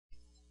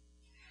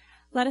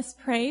Let us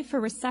pray for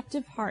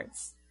receptive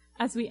hearts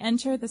as we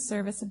enter the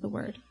service of the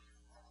word.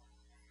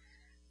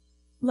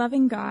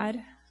 Loving God,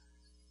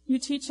 you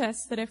teach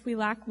us that if we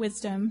lack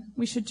wisdom,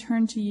 we should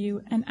turn to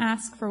you and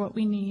ask for what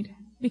we need,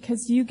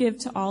 because you give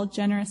to all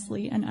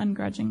generously and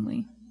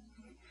ungrudgingly.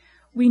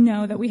 We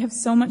know that we have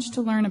so much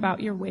to learn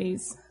about your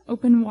ways.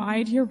 Open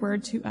wide your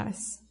word to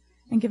us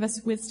and give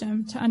us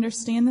wisdom to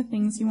understand the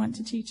things you want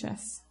to teach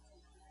us.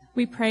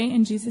 We pray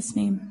in Jesus'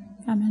 name.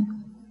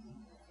 Amen.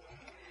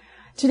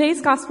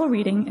 Today's gospel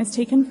reading is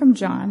taken from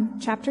John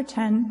chapter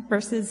 10,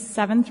 verses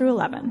 7 through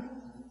 11.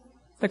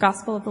 The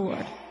gospel of the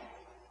Lord.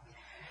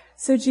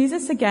 So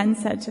Jesus again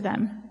said to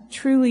them,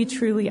 "Truly,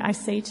 truly, I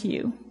say to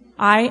you,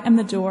 I am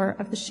the door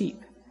of the sheep.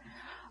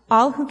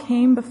 All who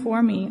came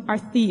before me are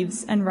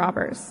thieves and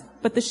robbers,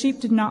 but the sheep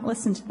did not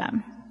listen to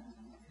them.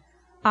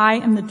 I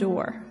am the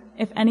door.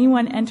 If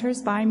anyone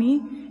enters by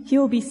me, he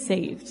will be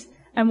saved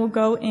and will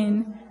go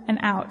in and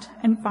out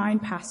and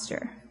find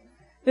pasture.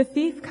 The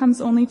thief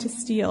comes only to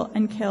steal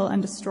and kill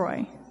and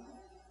destroy.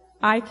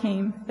 I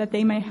came that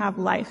they may have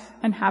life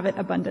and have it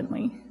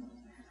abundantly.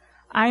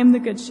 I am the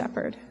good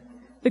shepherd.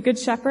 The good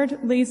shepherd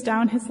lays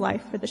down his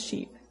life for the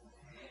sheep.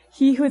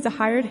 He who is a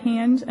hired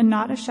hand and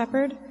not a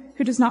shepherd,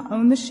 who does not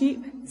own the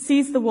sheep,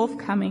 sees the wolf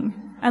coming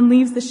and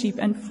leaves the sheep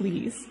and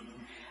flees.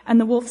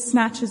 And the wolf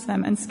snatches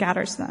them and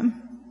scatters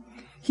them.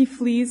 He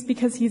flees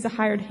because he is a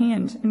hired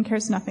hand and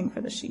cares nothing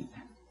for the sheep.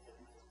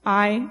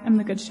 I am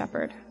the good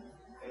shepherd.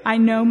 I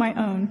know my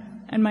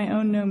own, and my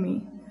own know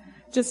me,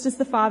 just as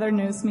the Father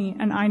knows me,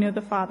 and I know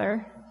the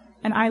Father,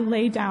 and I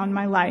lay down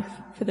my life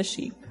for the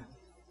sheep.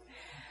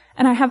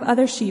 And I have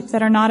other sheep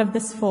that are not of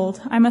this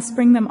fold. I must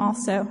bring them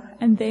also,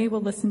 and they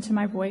will listen to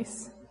my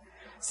voice.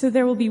 So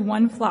there will be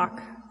one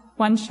flock,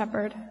 one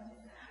shepherd.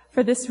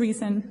 For this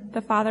reason,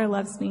 the Father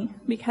loves me,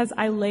 because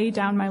I lay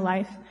down my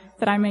life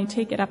that I may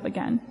take it up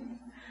again.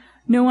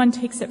 No one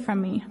takes it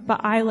from me, but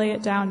I lay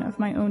it down of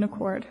my own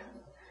accord.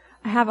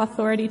 I have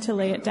authority to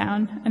lay it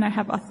down, and I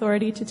have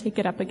authority to take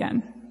it up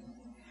again.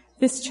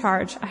 This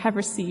charge I have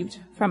received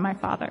from my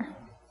Father."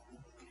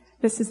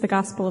 This is the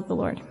gospel of the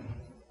Lord.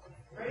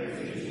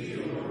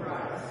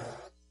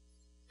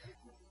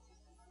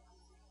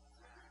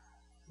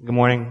 Good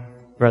morning,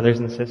 brothers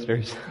and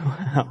sisters.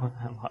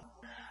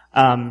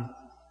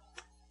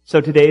 So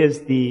today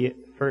is the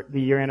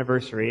year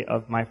anniversary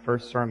of my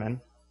first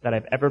sermon that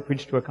I've ever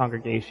preached to a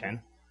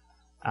congregation,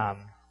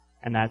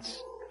 and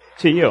that's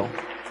to you.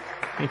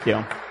 Thank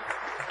you.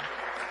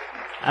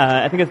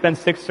 I think it's been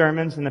 6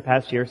 sermons in the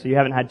past year, so you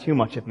haven't had too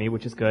much of me,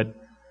 which is good.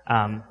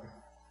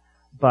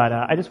 But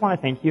I just want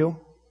to thank you,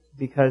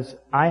 because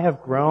I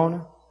have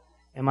grown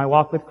in my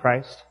walk with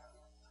Christ.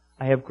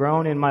 I have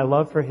grown in my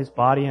love for His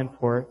body and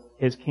for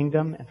His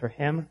kingdom and for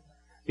Him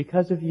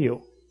because of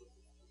you.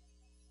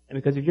 And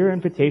because of your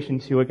invitation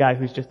to a guy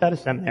who's just out of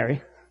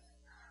seminary,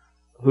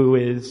 who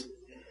is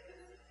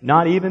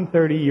not even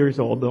 30 years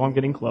old, though I'm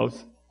getting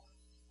close,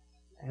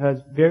 who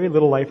has very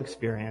little life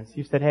experience.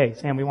 You said, "Hey,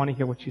 Sam, we want to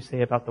hear what you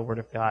say about the Word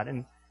of God."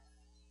 And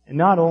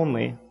not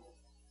only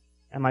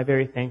am I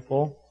very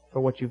thankful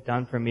for what you've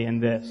done for me in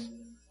this,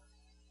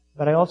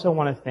 but I also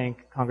want to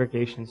thank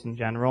congregations in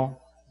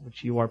general,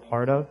 which you are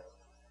part of.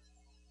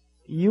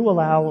 You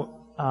allow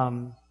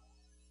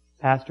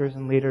pastors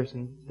and leaders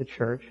in the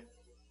church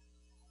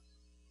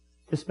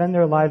to spend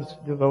their lives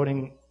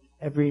devoting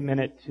every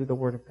minute to the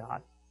Word of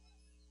God.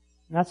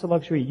 And that's a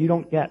luxury you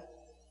don't get.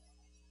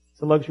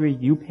 It's a luxury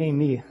you pay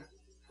me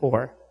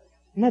for.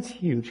 And that's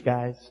huge,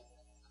 guys.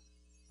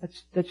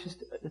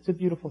 That's a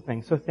beautiful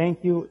thing. So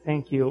thank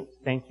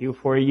you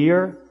for a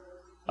year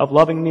of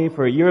loving me,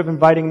 for a year of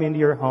inviting me into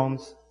your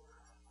homes,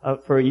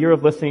 for a year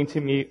of listening to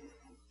me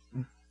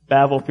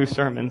babble through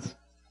sermons,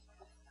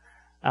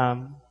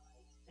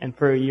 and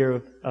for a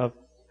year of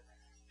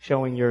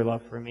showing your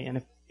love for me.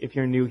 And if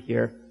you're new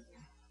here,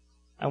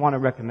 I want to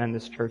recommend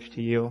this church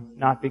to you,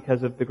 not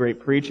because of the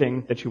great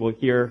preaching that you will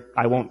hear.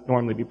 I won't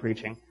normally be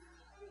preaching,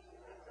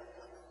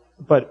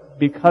 but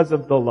because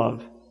of the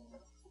love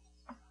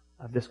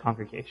of this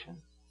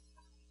congregation.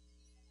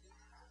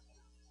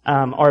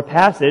 Our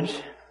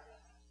passage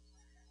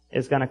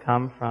is going to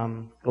come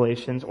from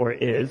Galatians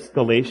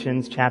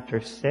chapter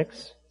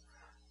 6,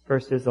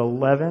 verses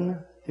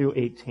 11 through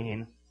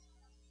 18.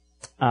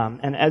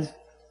 And as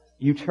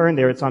you turn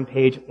there, it's on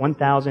page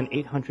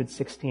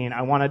 1816.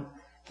 I want to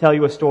tell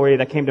you a story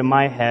that came to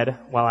my head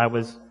while I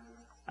was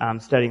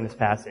studying this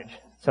passage.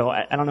 So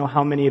I don't know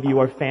how many of you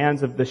are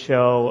fans of the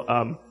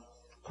show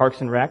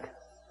Parks and Rec.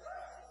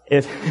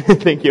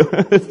 Thank you.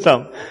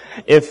 So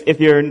if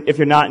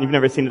you're not and you've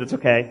never seen it, it's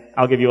okay.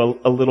 I'll give you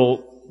a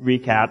little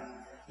recap.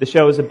 The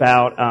show is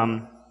about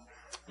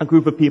a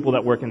group of people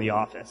that work in the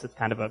office. It's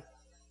kind of a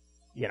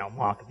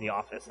mock of the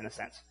office in a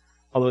sense,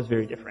 although it's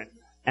very different.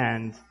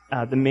 And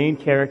the main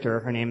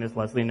character, her name is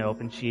Leslie Knope,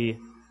 and she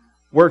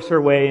works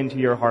her way into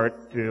your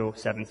heart through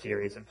 7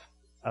 series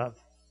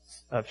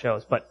of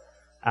shows. But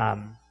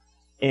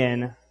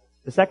in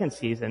the second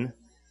season,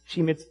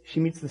 she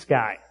meets this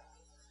guy,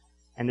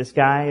 and this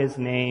guy is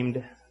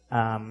named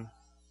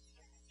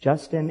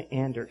Justin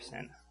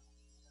Anderson.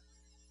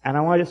 And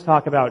I want to just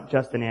talk about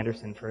Justin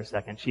Anderson for a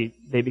second.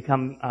 They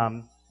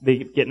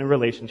get in a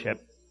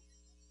relationship.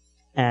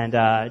 And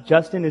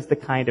Justin is the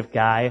kind of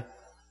guy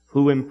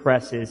who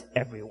impresses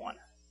everyone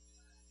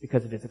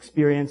because of his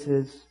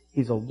experiences.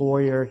 He's a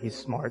lawyer. He's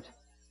smart.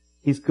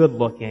 He's good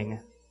looking.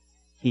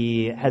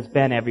 He has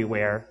been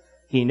everywhere.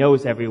 He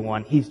knows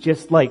everyone. He's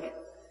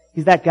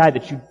that guy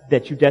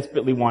that you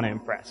desperately want to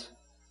impress.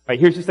 Right,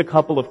 here's just a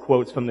couple of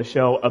quotes from the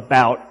show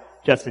about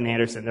Justin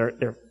Anderson.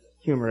 They're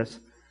humorous.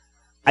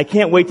 I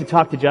can't wait to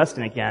talk to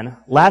Justin again.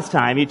 Last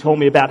time he told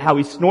me about how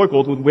he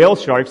snorkeled with whale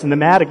sharks in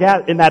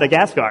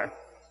Madagascar.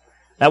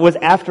 That was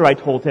after I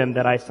told him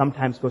that I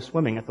sometimes go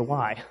swimming at the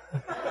Y.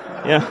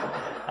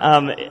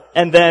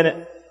 And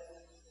then,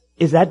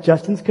 is that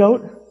Justin's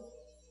coat?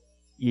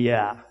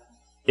 Yeah.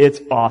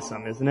 It's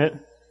awesome, isn't it?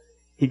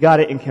 He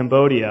got it in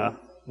Cambodia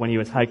when he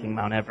was hiking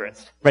Mount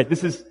Everest. Right,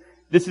 this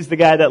is the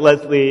guy that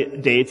Leslie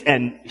dates,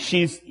 and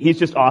he's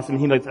just awesome.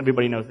 He lets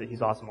everybody knows that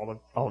he's awesome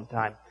all the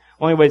time.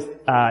 Well, anyways,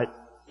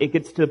 it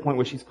gets to the point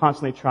where she's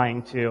constantly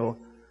trying to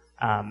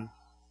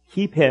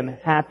keep him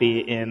happy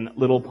in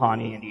Little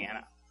Pawnee,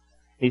 Indiana.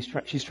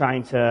 She's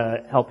trying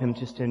to help him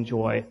just to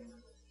enjoy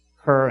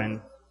her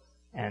and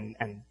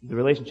the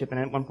relationship. And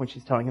at one point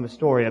she's telling him a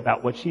story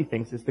about what she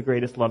thinks is the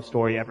greatest love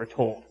story ever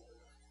told.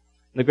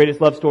 And the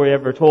greatest love story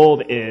ever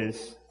told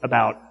is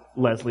about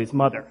Leslie's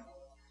mother.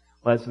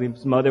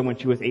 Leslie's mother, when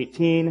she was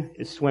 18,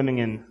 is swimming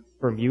in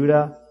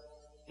Bermuda,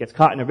 gets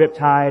caught in a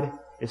riptide,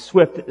 is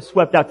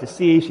swept out to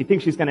sea. She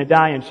thinks she's going to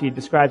die, and she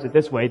describes it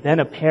this way: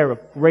 then a pair of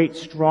great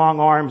strong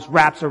arms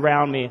wraps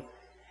around me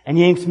and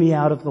yanks me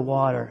out of the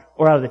water,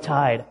 or out of the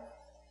tide.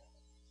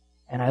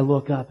 And I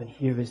look up, and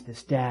here is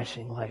this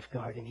dashing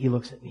lifeguard, and he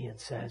looks at me and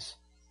says,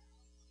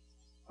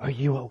 "Are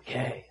you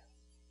okay?"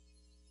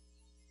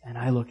 And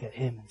I look at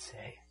him and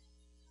say,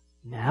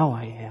 "Now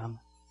I am."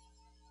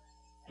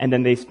 And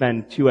then they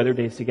spend 2 other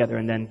days together,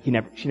 and then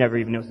she never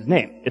even knows his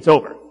name. It's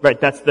over. Right?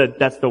 That's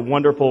the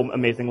wonderful,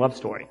 amazing love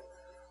story.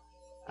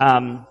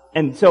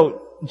 And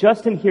so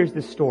Justin hears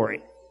this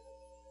story,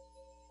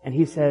 and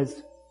he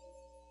says,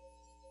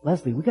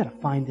 "Leslie, we gotta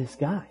find this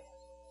guy.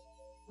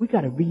 We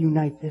gotta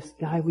reunite this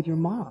guy with your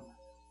mom."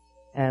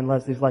 And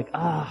Leslie's like,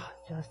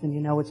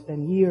 Justin, it's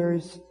been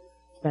years,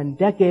 it's been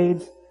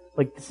decades.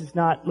 This is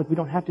not, we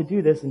don't have to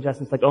do this. And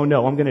Justin's like, "Oh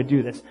no, I'm gonna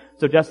do this."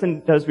 So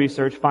Justin does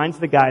research, finds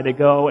the guy, they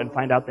go and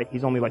find out that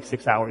he's only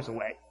 6 hours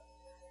away.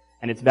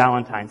 And it's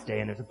Valentine's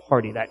Day, and there's a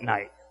party that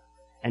night.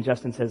 And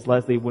Justin says,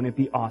 "Leslie, wouldn't it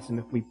be awesome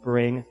if we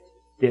bring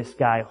this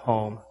guy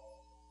home,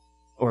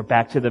 or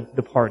back to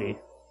the party,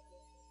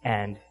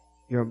 and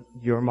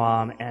your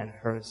mom and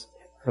her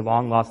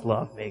long lost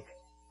love make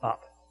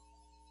up,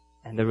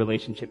 and the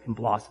relationship can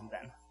blossom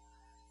then?"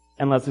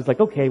 And Leslie's like,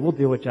 "Okay, we'll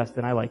do it,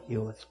 Justin. I like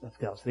you. Let's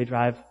go." So they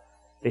drive,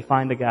 they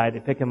find the guy, they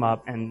pick him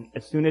up, and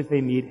as soon as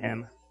they meet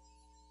him,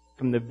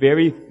 from the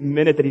very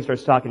minute that he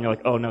starts talking, you're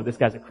like, "Oh no, this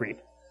guy's a creep.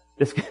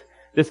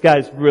 This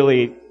guy's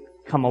really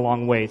come a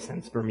long way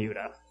since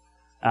Bermuda."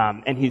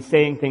 And he's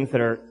saying things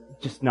that are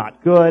just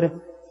not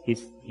good.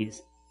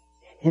 He's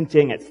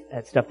hinting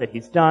at stuff that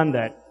he's done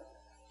that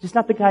just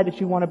not the guy that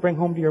you want to bring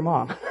home to your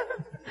mom.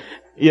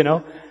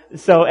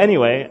 So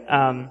anyway,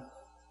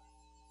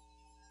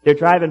 they're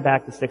driving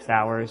back the 6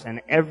 hours,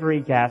 and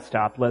every gas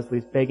stop,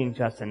 Leslie's begging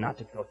Justin not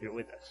to go through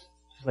with this.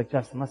 She's like,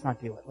 "Justin, let's not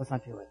do it. Let's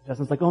not do it."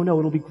 Justin's like, "Oh no,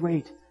 it'll be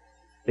great."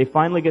 They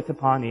finally get to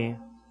Pawnee,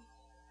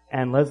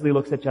 and Leslie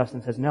looks at Justin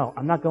and says, "No,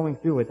 I'm not going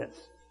through with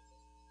this."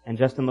 And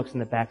Justin looks in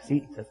the back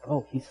seat and says,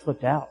 "Oh, he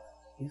slipped out.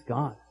 He's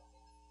gone.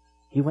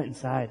 He went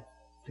inside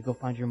to go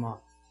find your mom."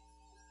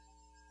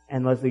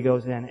 And Leslie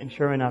goes in, and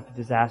sure enough, a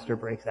disaster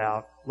breaks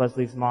out.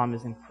 Leslie's mom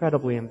is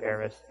incredibly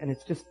embarrassed, and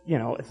it's just,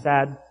 a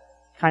sad,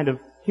 kind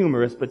of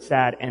humorous but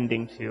sad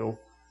ending to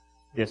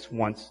this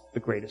once the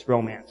greatest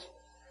romance.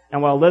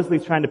 And while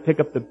Leslie's trying to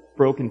pick up the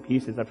broken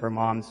pieces of her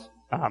mom's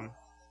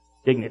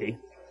dignity,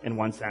 in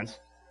one sense,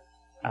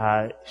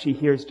 she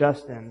hears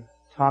Justin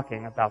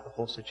talking about the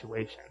whole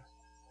situation.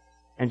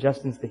 And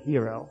Justin's the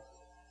hero,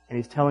 and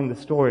he's telling the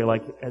story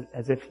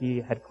as if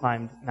he had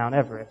climbed Mount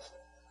Everest.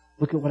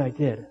 "Look at what I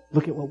did.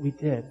 Look at what we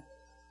did.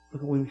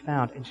 Look at what we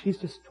found." And she's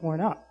just torn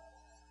up.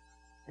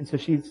 And so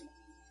she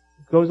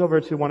goes over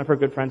to one of her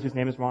good friends, whose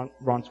name is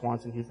Ron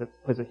Swanson. He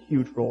plays a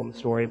huge role in the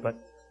story, but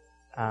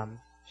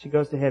she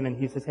goes to him, and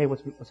he says, "Hey,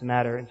 what's the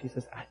matter?" And she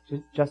says,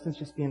 "Justin's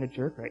just being a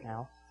jerk right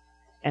now."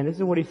 And this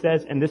is what he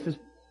says, and this is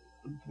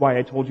why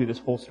I told you this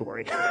whole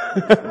story.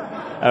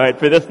 All right,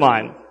 for this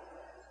line.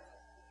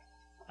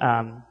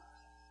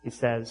 He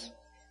says,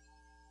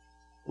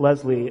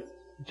 "Leslie,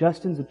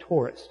 Justin's a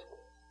tourist.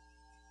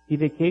 He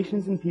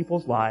vacations in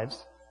people's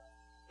lives,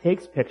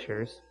 takes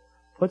pictures,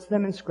 puts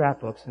them in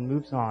scrapbooks, and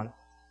moves on.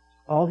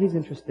 All he's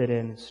interested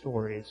in is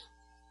stories.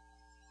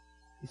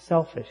 He's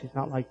selfish. He's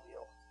not like you."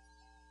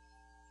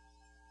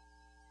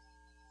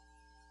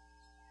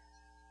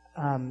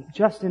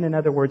 Justin, in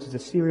other words, is a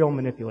serial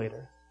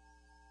manipulator.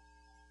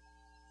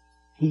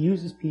 He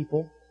uses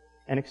people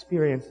and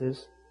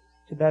experiences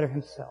to better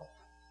himself.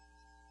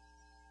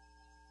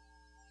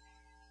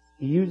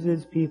 He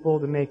uses people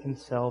to make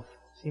himself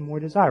seem more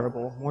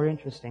desirable, more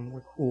interesting,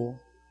 more cool.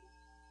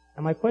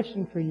 And my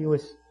question for you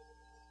is,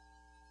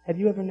 have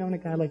you ever known a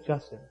guy like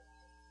Justin?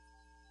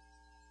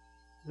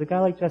 Has a guy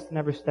like Justin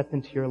ever stepped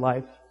into your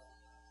life,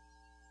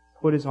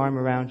 put his arm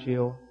around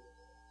you,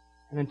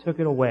 and then took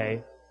it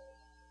away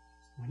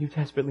when you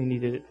desperately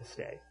needed it to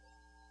stay?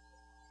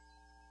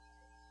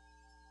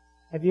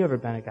 Have you ever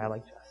been a guy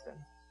like Justin?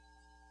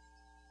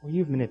 Where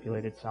you've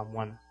manipulated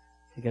someone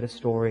to get a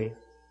story,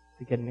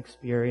 to get an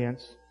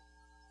experience?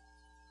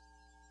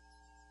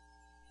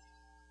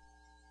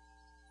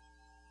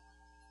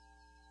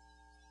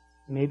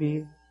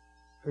 Maybe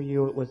for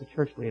you it was a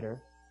church leader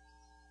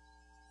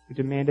who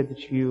demanded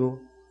that you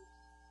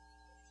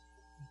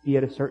be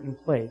at a certain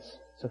place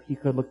so he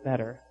could look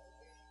better.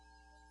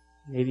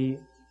 Maybe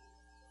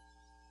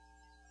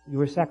you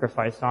were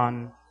sacrificed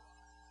on,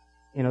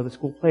 the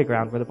school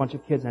playground where a bunch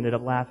of kids ended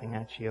up laughing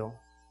at you.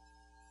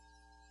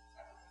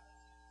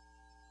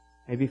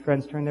 Maybe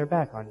friends turned their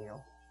back on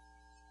you.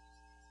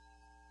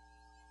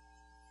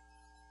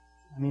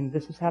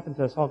 This has happened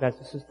to us all, guys.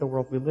 This is the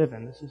world we live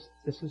in.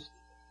 This is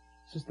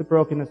the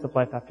brokenness of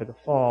life after the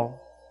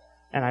fall.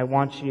 And I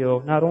want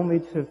you not only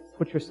to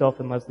put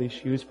yourself in Leslie's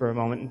shoes for a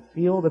moment and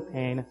feel the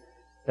pain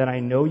that I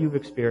know you've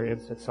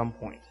experienced at some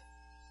point,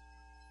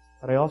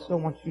 but I also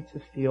want you to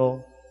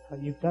feel how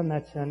you've done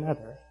that to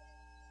another,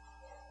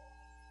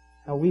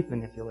 how we've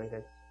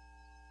manipulated.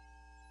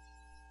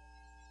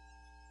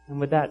 And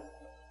with that,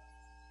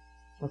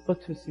 let's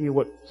look to see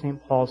what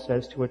St. Paul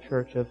says to a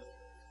church of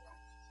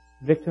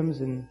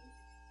victims and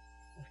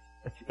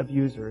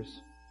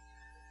abusers,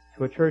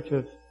 to a church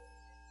of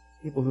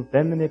people who've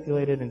been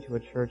manipulated, and to a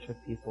church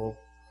of people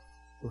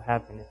who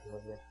have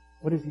manipulated.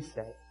 What does he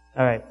say?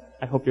 All right,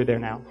 I hope you're there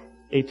now.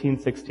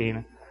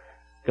 18:16,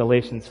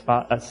 Galatians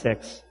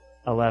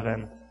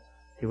 6:11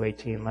 through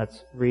 18.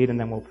 Let's read and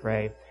then we'll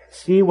pray.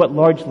 See what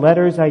large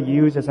letters I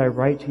use as I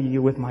write to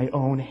you with my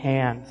own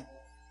hand.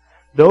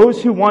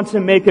 Those who want to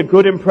make a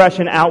good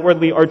impression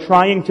outwardly are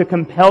trying to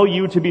compel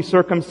you to be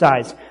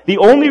circumcised. The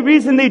only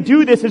reason they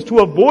do this is to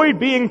avoid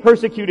being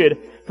persecuted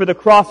for the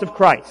cross of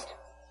Christ.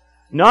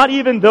 Not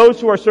even those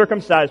who are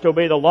circumcised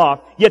obey the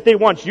law, yet they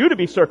want you to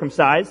be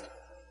circumcised,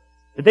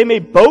 that they may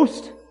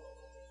boast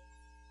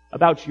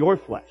about your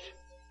flesh.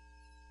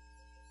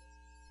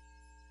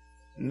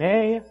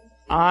 May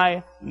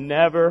I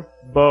never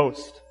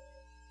boast,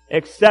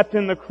 except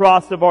in the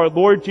cross of our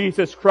Lord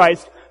Jesus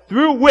Christ,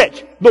 through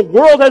which the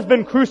world has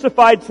been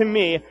crucified to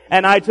me,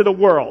 and I to the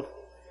world.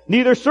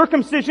 Neither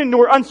circumcision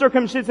nor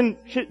uncircumcision,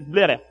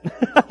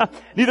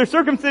 neither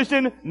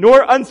circumcision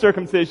nor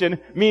uncircumcision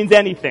means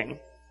anything.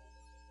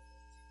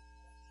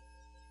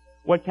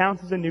 What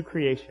counts as a new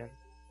creation?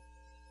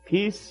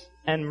 Peace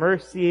and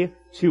mercy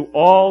to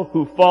all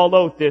who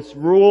follow this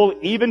rule,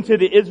 even to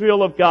the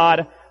Israel of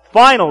God.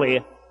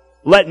 Finally,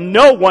 let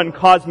no one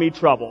cause me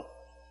trouble,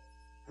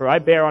 for I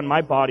bear on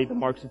my body the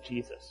marks of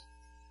Jesus.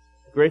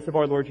 The grace of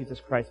our Lord Jesus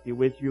Christ be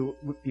with you,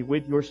 be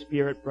with your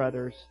spirit,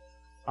 brothers.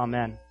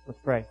 Amen. Let's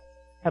pray.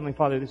 Heavenly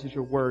Father, this is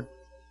your word.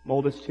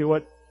 Mold us to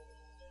it.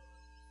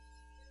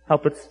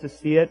 Help us to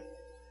see it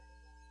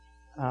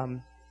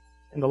in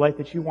the light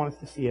that you want us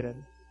to see it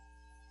in.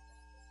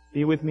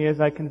 Be with me as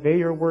I convey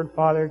your word,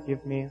 Father.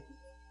 Give me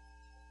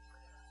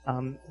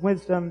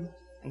wisdom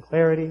and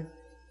clarity.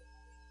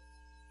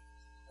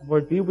 And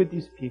Lord, be with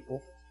these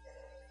people,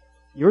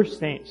 your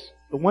saints,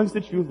 the ones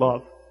that you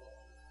love,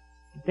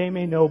 that they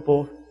may know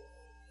both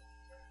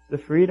the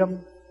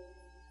freedom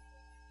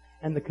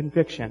and the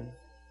conviction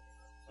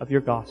of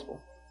your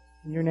gospel.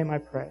 In your name I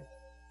pray.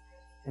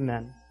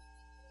 Amen.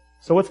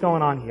 So what's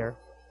going on here?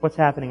 What's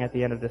happening at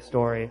the end of this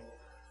story?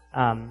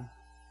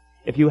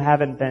 If you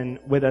haven't been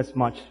with us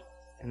much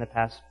in the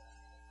past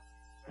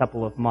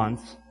couple of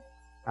months,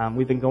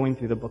 we've been going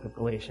through the book of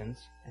Galatians.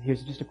 And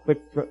here's just a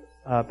quick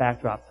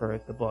backdrop for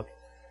the book.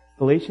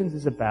 Galatians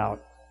is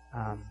about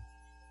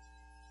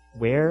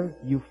where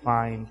you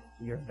find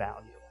your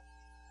value.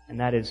 And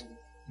that is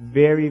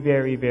very,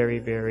 very, very,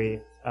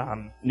 very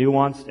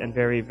nuanced and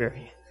very,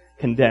 very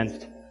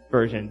condensed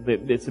version.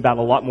 It's about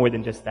a lot more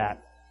than just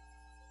that.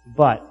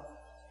 But,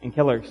 and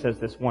Keller says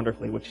this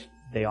wonderfully, which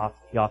he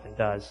often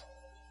does,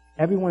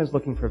 everyone is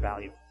looking for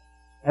value.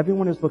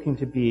 Everyone is looking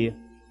to be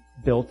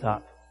built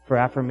up for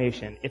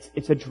affirmation.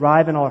 It's a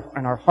drive in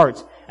our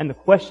hearts. And the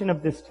question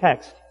of this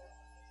text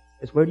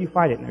is, where do you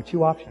find it? And there are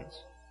two options.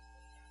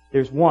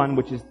 There's one,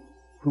 which is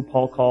who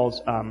Paul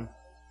calls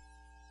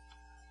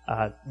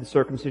the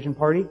circumcision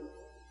party.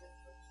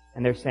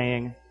 And they're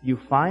saying, you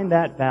find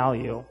that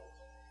value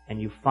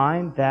and you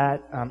find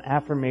that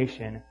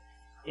affirmation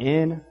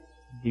in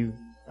the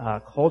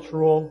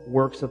cultural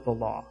works of the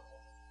law.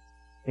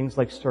 Things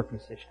like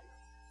circumcision.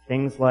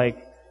 Things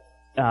like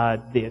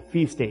the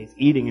feast days,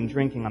 eating and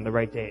drinking on the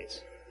right days.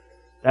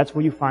 That's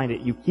where you find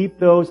it. You keep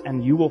those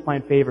and you will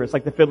find favor. It's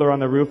like the Fiddler on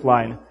the Roof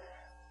line.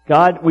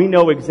 God, we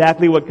know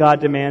exactly what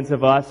God demands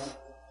of us,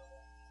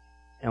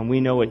 and we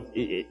know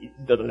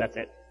that's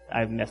it.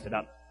 I've messed it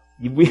up.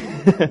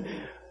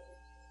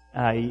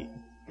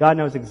 God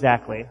knows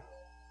exactly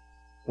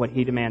what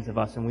He demands of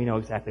us, and we know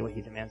exactly what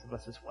He demands of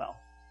us as well.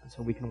 and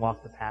so we can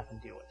walk the path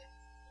and do it.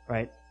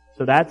 Right?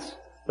 So that's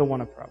the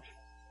one approach.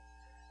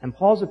 And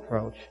Paul's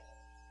approach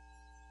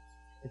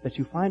is that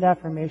you find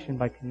affirmation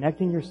by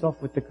connecting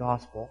yourself with the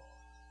gospel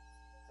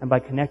and by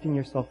connecting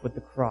yourself with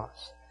the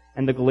cross.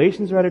 And the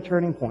Galatians are at a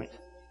turning point.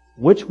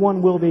 Which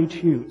one will they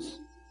choose?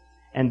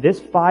 And this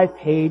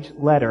 5-page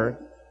letter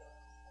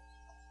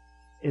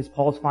is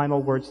Paul's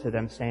final words to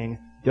them saying,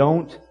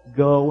 don't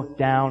go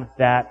down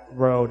that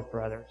road,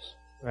 brothers.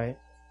 Right?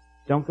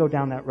 Don't go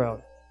down that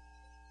road.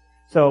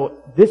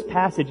 So this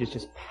passage is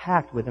just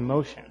packed with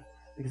emotion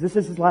because this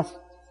is his last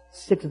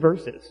 6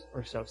 verses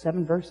or so,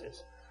 7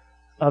 verses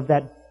of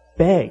that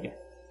beg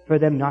for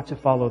them not to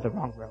follow the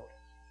wrong road,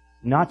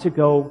 not to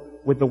go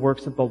with the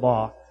works of the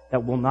law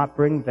that will not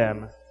bring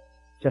them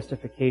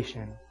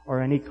justification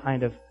or any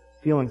kind of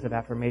feelings of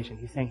affirmation.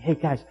 He's saying, hey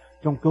guys,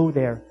 don't go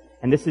there.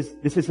 And this is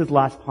his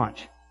last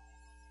punch.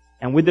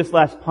 And with this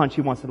last punch,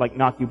 he wants to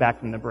knock you back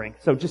from the brink.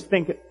 So just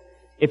think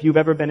if you've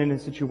ever been in a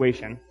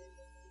situation,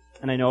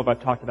 and I know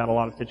I've talked about a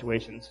lot of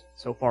situations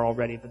so far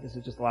already, but this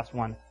is just the last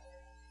one,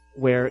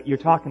 where you're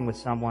talking with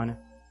someone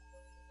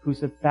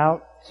who's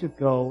about to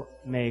go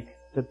make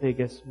the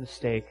biggest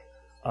mistake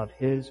of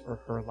his or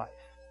her life.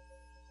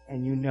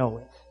 And you know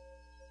it.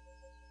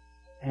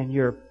 And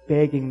you're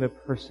begging the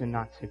person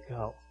not to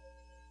go.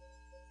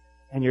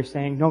 And you're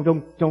saying, no,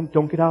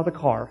 don't get out of the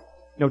car.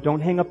 No, don't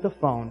hang up the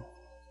phone.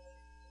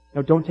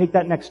 No, don't take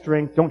that next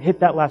drink. Don't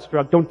hit that last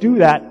drug. Don't do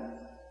that.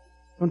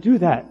 Don't do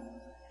that.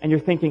 And you're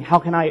thinking, how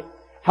can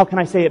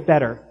I say it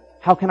better?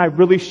 How can I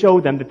really show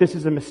them that this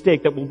is a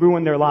mistake that will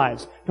ruin their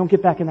lives? Don't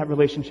get back in that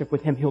relationship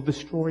with him. He'll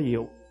destroy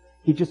you.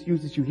 He just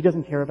uses you. He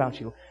doesn't care about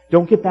you.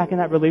 Don't get back in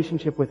that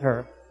relationship with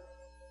her.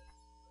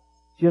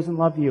 She doesn't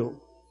love you.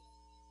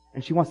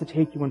 And she wants to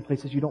take you in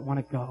places you don't want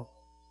to go.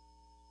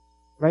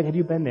 Right? Have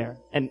you been there?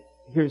 And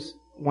here's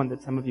one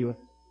that some of you have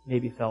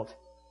maybe felt.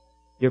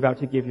 You're about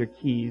to give your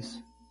keys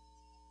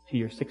to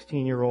your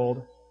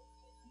 16-year-old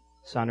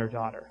son or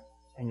daughter.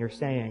 And you're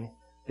saying,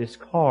 this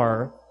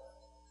car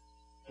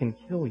can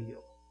kill you.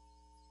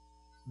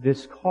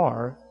 This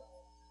car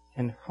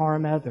can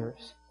harm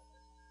others.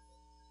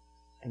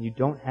 And you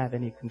don't have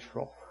any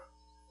control.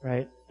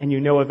 Right? And you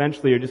know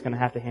eventually you're just going to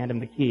have to hand him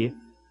the key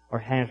or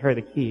hand her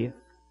the key.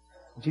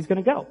 And she's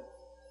going to go.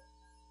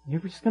 And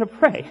you're just going to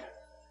pray.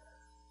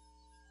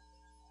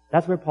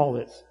 That's where Paul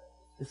is.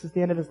 This is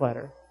the end of his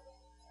letter.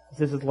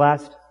 This is his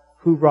last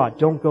hoorah.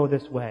 Don't go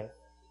this way.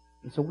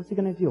 And so what's he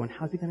going to do? And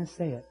how's he going to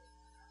say it?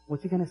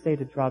 What's he going to say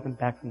to draw them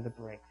back from the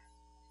brink?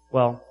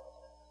 Well,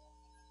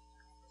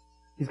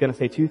 he's going to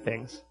say 2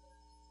 things.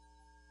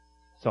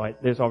 So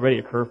there's already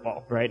a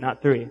curveball, right?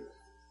 Not 3.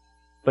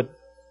 But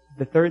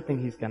the third thing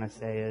he's going to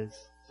say is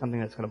something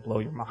that's going to blow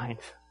your mind.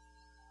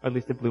 Or at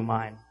least it blew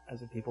mine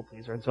as a people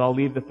pleaser. And so I'll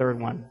leave the third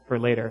one for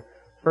later.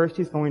 First,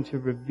 he's going to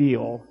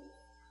reveal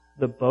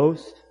the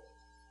boast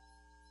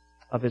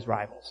of his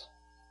rivals.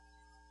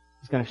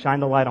 He's going to shine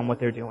the light on what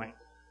they're doing.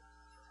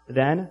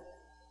 Then,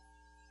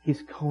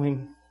 he's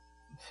going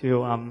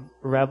to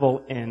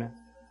revel in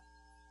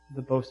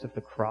the boast of the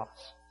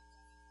cross.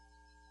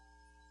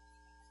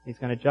 He's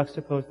going to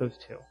juxtapose those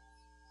 2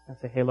 and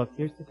say, hey, look,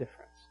 here's the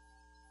difference.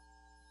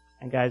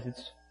 And guys,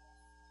 it's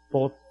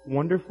both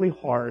wonderfully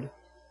hard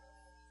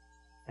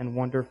and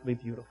wonderfully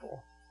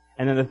beautiful.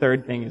 And then the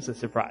third thing is a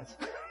surprise.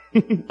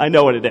 I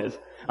know what it is.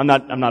 I'm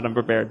not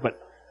unprepared, but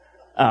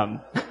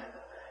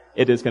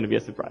it is going to be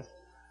a surprise.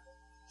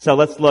 So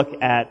let's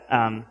look at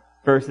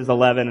verses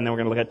 11, and then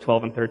we're going to look at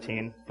 12 and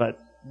 13. But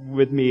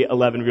with me,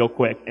 11 real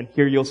quick. And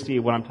here you'll see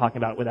what I'm talking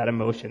about with that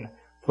emotion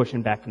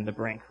pushing back from the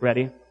brink.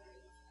 Ready?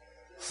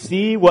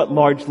 See what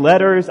large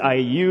letters I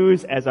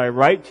use as I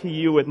write to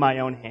you with my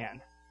own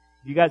hand.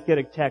 If you guys get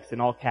a text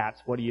in all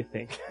caps, what do you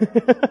think?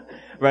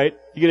 Right?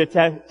 You get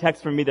a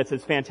text from me that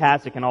says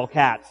fantastic in all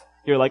caps.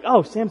 You're like,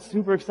 oh, Sam's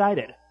super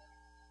excited.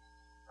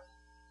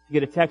 You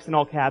get a text in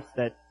all caps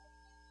that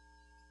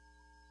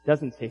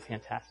doesn't say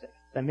fantastic.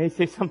 That may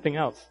say something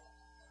else.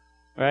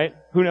 Right?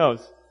 Who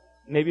knows?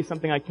 Maybe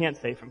something I can't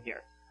say from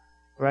here.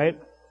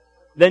 Right?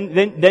 Then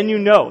you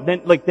know.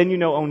 Then you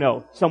know, oh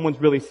no, someone's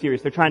really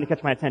serious. They're trying to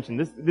catch my attention.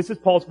 This is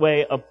Paul's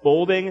way of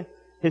bolding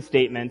his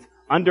statement,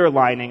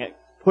 underlining it,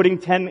 putting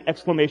 10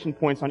 exclamation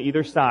points on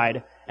either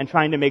side, and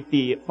trying to make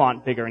the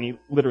font bigger. And he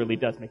literally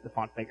does make the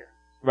font bigger.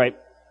 Right?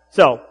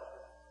 So,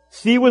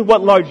 see with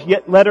what large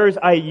letters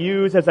I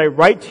use as I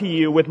write to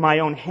you with my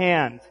own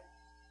hand.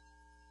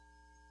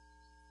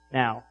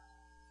 Now,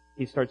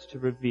 he starts to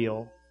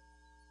reveal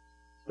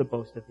the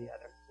boast of the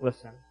other.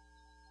 Listen,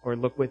 or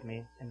look with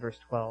me in verse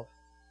 12.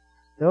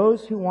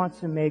 Those who want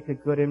to make a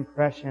good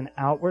impression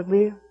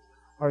outwardly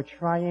are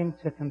trying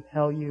to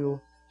compel you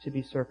to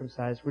be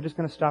circumcised. We're just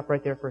going to stop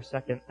right there for a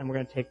second, and we're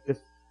going to take this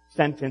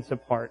sentence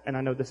apart. And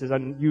I know this is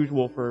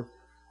unusual for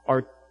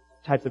our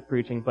types of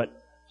preaching, but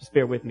just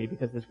bear with me,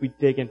 because as we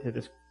dig into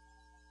this,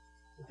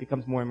 it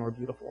becomes more and more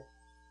beautiful.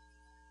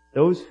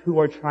 Those who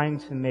are trying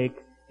to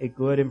make a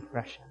good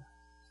impression.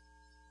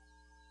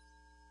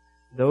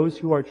 Those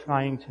who are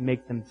trying to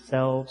make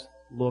themselves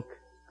look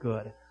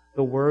good.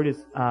 The word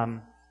is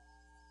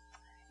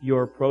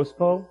your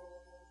prospo,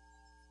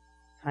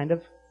 kind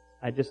of.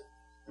 I just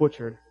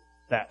butchered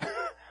that.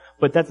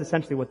 But that's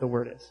essentially what the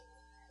word is.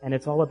 And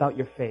it's all about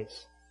your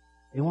face.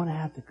 They want to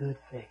have the good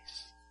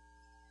face.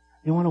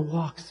 They want to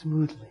walk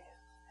smoothly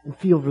and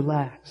feel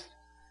relaxed.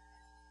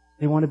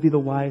 They want to be the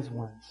wise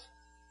ones,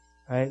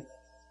 right?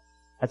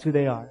 That's who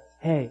they are.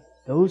 Hey,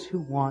 those who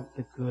want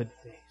the good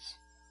face,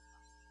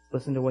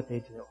 listen to what they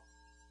do.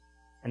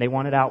 And they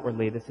want it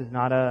outwardly. This is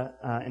not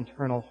a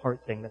internal heart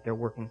thing that they're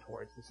working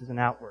towards. This is an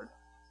outward,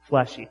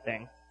 fleshy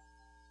thing.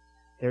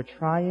 They're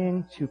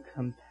trying to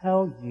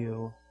compel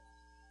you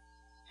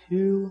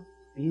to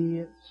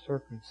be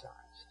circumcised.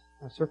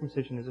 Now,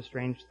 circumcision is a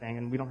strange thing,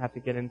 and we don't have to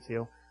get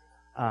into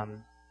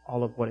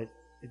all of what it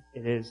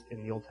is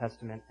in the Old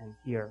Testament and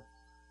here.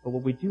 But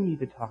what we do need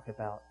to talk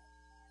about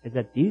is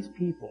that these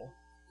people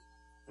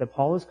that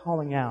Paul is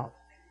calling out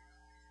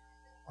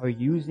are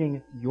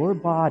using your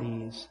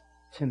bodies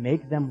to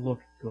make them look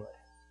good.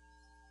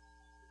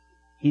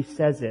 He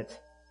says it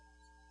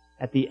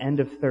at the end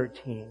of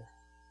 13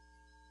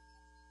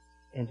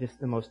 in just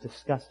the most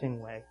disgusting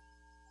way.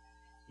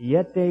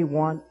 Yet they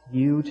want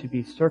you to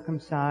be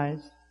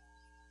circumcised,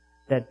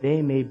 that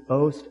they may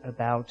boast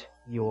about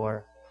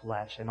your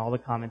flesh. And all the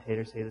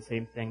commentators say the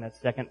same thing. That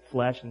second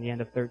flesh in the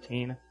end of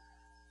 13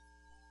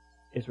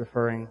 is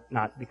referring,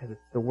 not because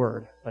it's the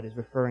word, but is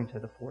referring to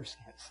the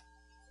foreskins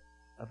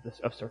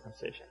of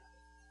circumcision.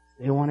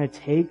 They want to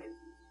take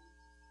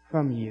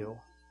from you.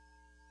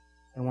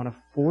 They want to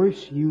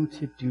force you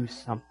to do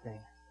something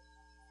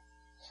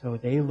so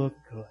they look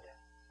good.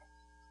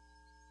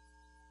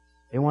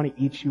 They want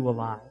to eat you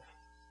alive.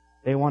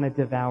 They want to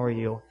devour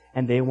you,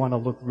 and they want to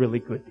look really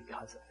good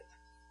because of it.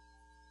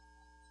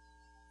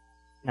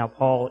 Now,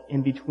 Paul,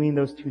 in between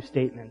those two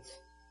statements,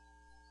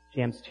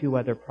 jams two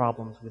other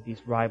problems with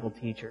these rival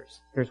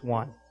teachers. Here's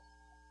one.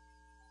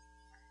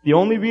 The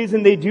only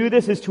reason they do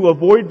this is to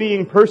avoid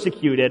being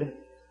persecuted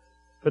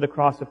for the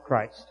cross of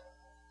Christ.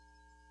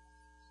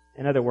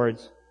 In other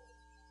words,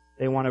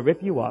 they want to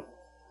rip you up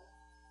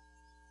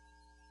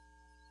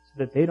so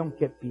that they don't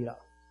get beat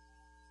up.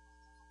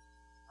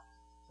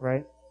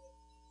 Right?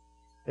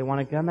 They want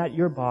to come at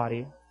your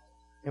body.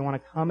 They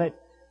want to come at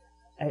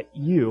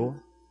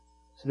you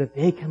so that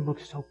they can look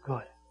so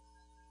good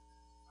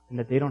and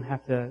that they don't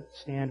have to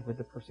stand with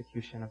the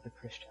persecution of the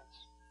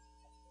Christians.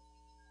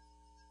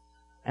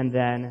 And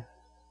then,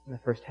 in the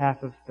first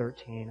half of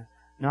 13,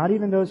 not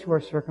even those who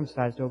are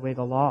circumcised obey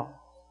the law,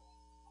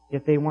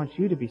 yet they want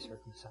you to be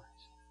circumcised.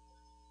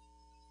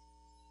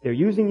 They're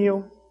using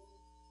you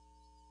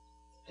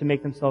to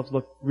make themselves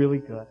look really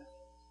good.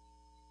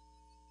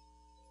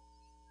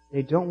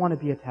 They don't want to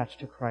be attached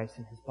to Christ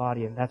and His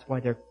body, and that's why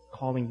they're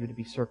calling you to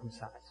be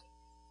circumcised.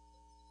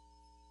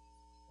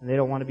 And they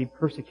don't want to be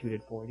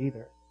persecuted for it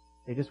either.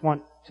 They just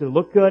want to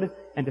look good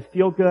and to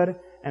feel good.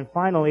 And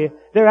finally,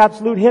 they're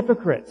absolute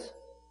hypocrites.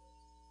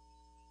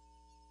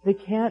 They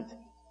can't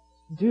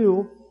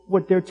do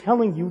what they're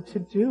telling you to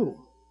do.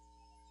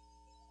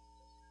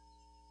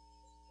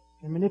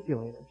 They're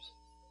manipulators.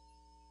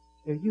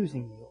 They're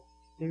using you.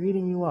 They're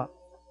eating you up.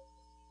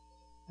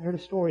 I heard a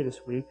story this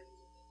week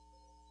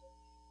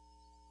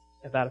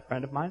about a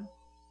friend of mine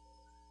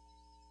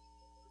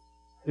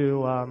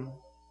who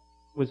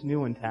was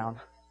new in town.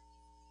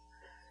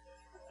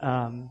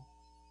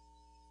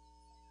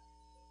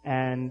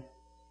 And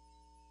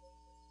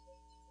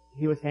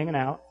he was hanging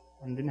out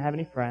and didn't have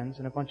any friends,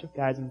 and a bunch of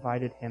guys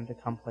invited him to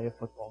come play a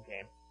football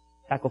game,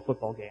 tackle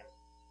football game.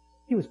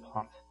 He was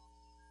pumped.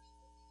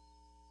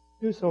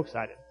 He was so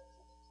excited.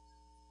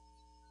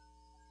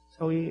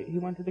 So he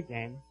went to the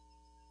game,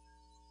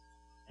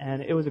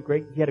 and he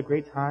had a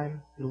great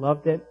time. He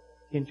loved it.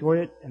 He enjoyed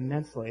it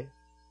immensely.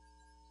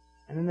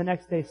 And then the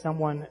next day,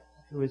 someone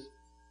who was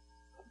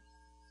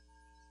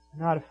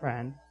not a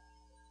friend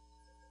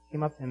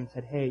came up to him and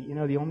said, "Hey, you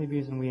know, the only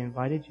reason we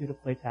invited you to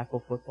play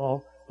tackle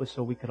football was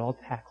so we could all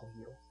tackle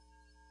you."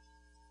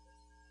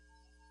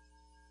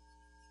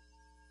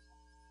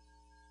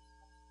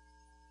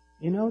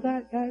 You know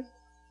that, guys?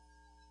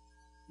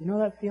 You know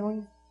that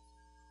feeling?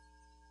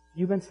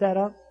 You've been set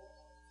up?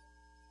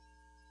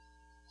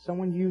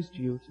 Someone used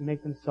you to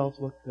make themselves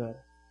look good.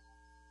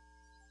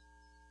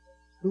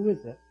 Who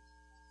is it?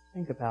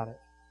 Think about it.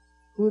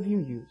 Who have you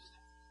used?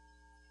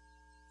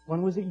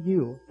 When was it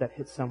you that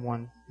hit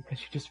someone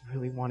because you just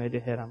really wanted to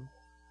hit them?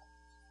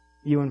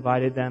 You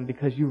invited them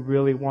because you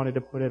really wanted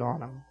to put it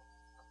on them.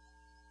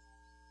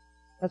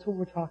 That's what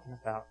we're talking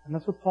about. And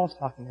that's what Paul's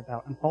talking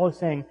about. And Paul is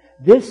saying,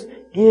 this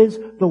is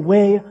the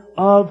way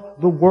of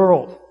the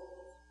world.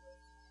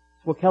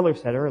 It's what Keller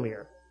said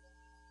earlier.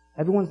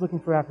 Everyone's looking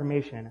for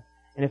affirmation.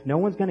 And if no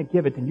one's going to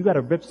give it, then you got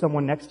to rip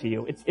someone next to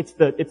you. It's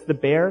the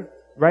bear,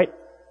 right?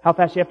 How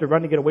fast you have to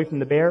run to get away from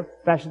the bear?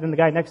 Faster than the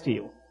guy next to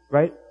you,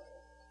 right?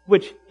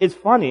 Which is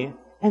funny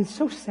and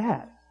so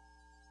sad.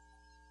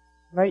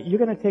 Right? You're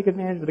going to take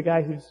advantage of the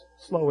guy who's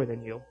slower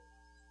than you.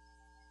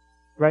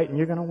 Right? And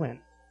you're going to win.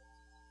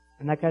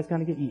 And that guy's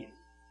going to get eaten.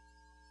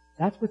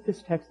 That's what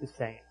this text is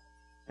saying.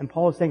 And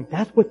Paul is saying,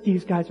 that's what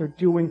these guys are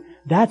doing.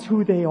 That's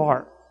who they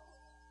are.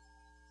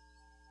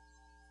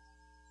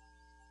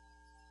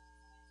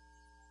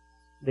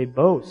 They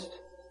boast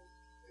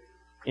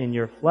in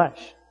your flesh.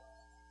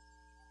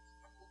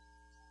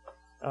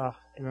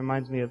 It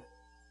reminds me of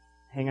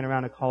hanging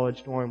around a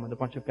college dorm with a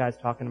bunch of guys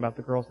talking about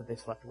the girls that they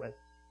slept with.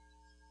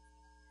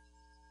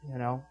 You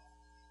know?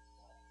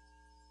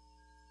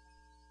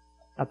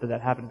 Not that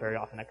that happened very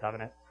often at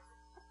Covenant.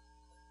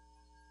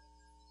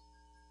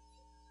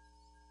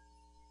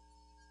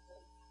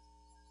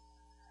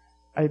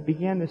 I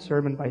began this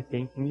sermon by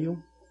thanking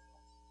you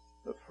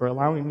for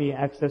allowing me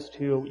access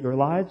to your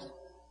lives,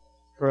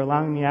 for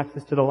allowing me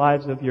access to the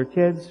lives of your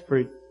kids,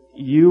 for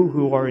you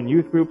who are in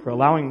youth group, for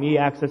allowing me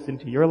access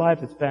into your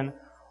lives. It's been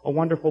a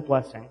wonderful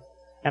blessing.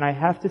 And I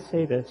have to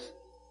say this,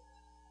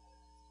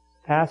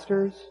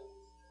 pastors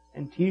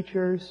and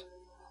teachers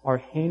are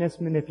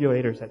heinous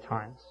manipulators at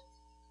times.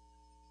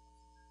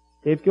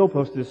 Dave Gill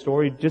posted a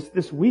story just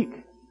this week,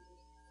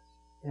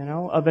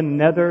 of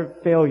another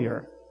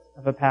failure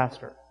of a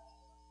pastor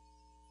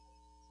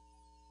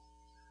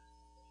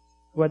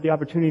who had the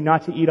opportunity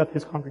not to eat up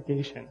his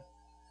congregation,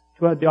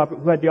 who had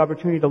the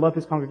opportunity to love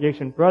his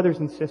congregation, brothers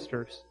and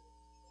sisters.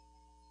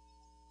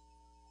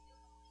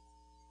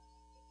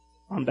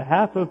 On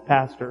behalf of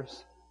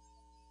pastors,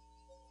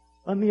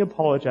 let me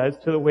apologize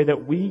to the way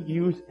that we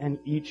use and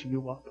eat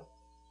you up.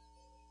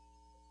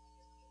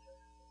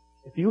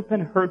 If you've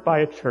been hurt by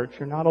a church,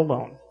 you're not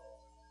alone.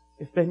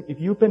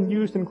 If you've been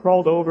used and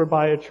crawled over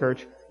by a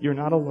church, you're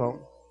not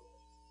alone.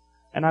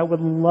 And I would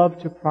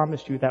love to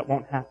promise you that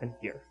won't happen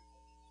here.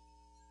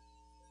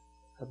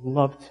 I'd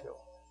love to.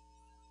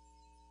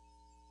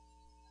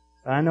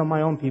 But I know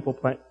my own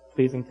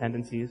people-pleasing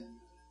tendencies.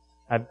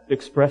 I've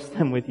expressed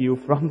them with you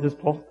from this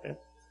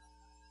pulpit.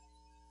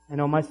 I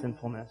know my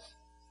sinfulness.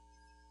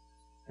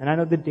 And I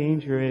know the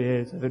danger it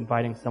is of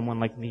inviting someone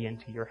like me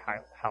into your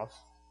house.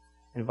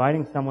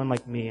 Inviting someone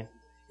like me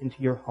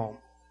into your home.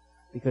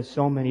 Because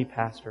so many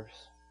pastors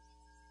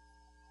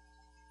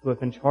who have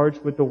been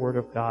charged with the Word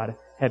of God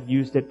have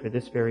used it for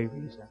this very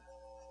reason.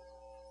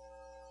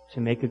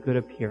 To make a good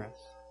appearance.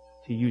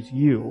 To use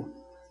you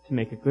to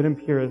make a good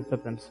appearance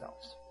of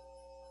themselves.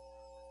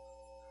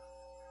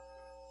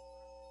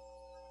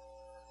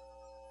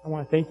 I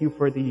want to thank you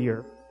for the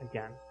year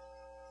again.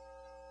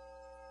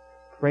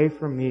 Pray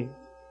for me,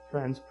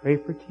 friends. Pray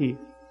for Keith.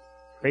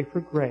 Pray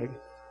for Greg.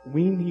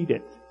 We need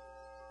it.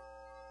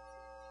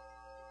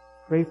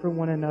 Pray for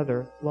one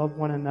another. Love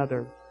one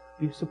another.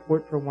 Be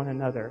support for one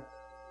another.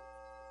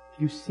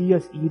 If you see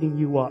us eating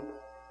you up,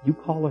 you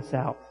call us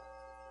out.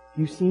 If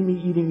you see me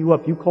eating you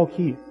up, you call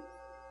Keith.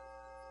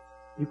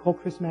 You call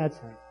Chris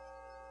Madsen.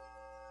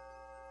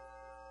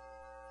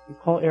 You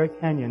call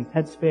Eric Kenyon,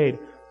 Ted Spade.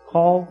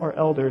 Call our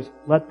elders.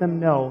 Let them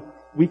know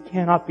we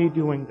cannot be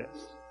doing this.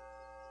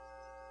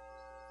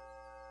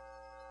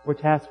 We're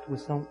tasked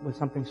with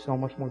something so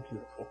much more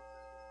beautiful.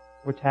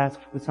 We're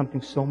tasked with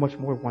something so much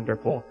more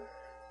wonderful.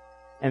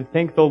 And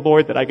thank the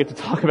Lord that I get to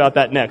talk about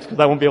that next, because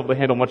I won't be able to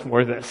handle much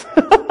more of this.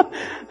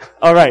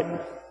 All right.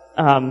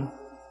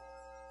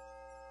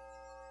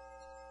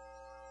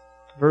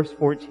 Verse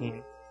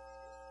 14.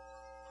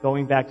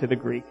 Going back to the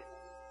Greek.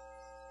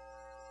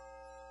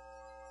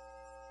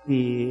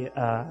 The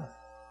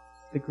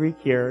Greek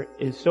here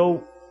is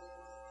so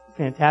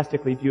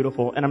fantastically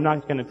beautiful, and I'm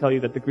not going to tell you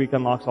that the Greek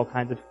unlocks all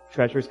kinds of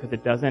treasures, because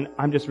it doesn't.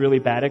 I'm just really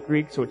bad at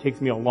Greek, so it takes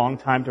me a long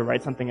time to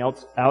write something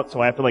else out, so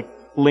I have to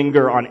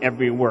linger on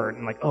every word.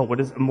 I'm like, what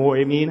does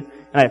amore mean? And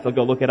I have to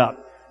go look it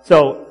up.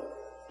 So,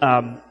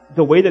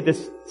 the way that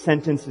this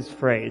sentence is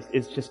phrased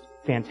is just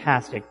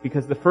fantastic,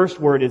 because the first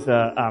word is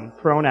a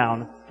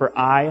pronoun for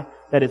I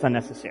that is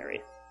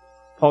unnecessary.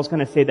 Paul's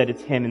going to say that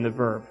it's him in the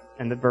verb,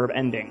 and the verb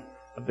ending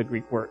of the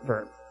Greek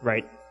verb,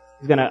 right?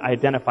 He's going to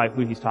identify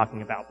who he's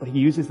talking about, but he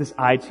uses this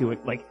I to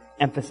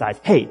emphasize,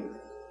 hey,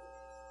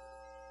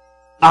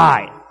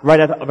 I, right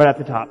at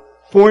the top,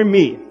 for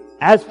me,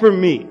 as for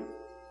me.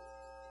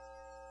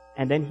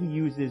 And then he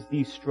uses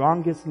the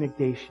strongest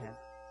negation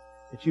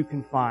that you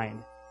can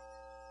find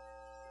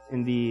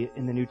in the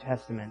New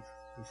Testament.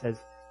 He says,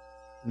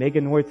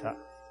 meganorta.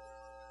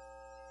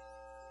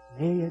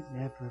 May it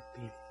never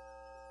be.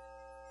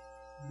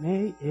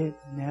 May it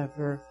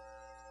never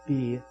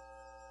be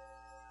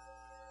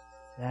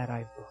that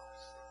I boast.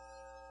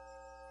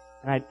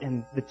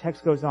 And the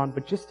text goes on,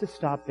 but just to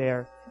stop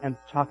there and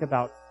talk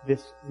about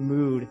this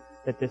mood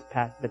that this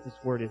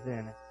word is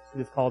in.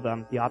 It's called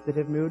the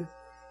optative mood,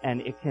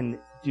 and it can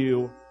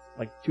do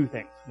two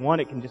things.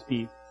 One, it can just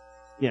be,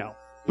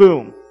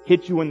 boom,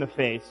 hit you in the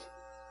face.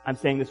 I'm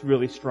saying this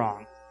really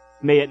strong.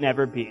 May it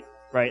never be,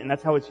 right? And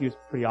that's how it's used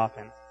pretty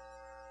often.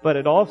 But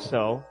it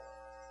also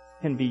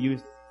can be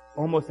used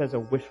almost as a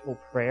wishful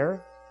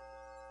prayer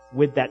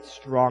with that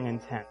strong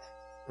intent,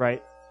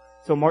 right?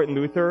 So Martin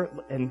Luther,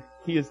 and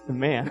he is the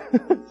man,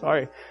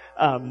 sorry,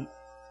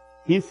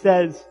 he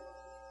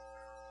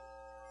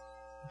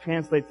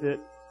translates it,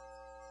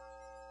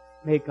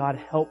 may God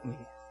help me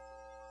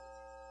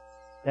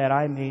that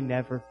I may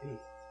never be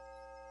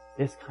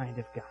this kind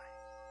of guy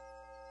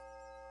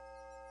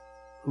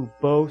who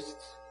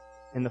boasts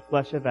in the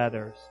flesh of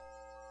others,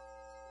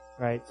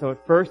 right? So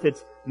at first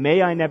it's,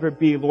 may I never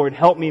be, Lord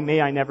help me, may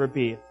I never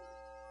be.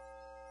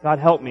 God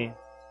help me.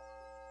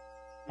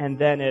 And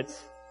then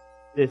it's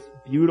this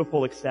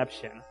beautiful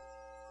exception.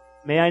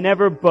 May I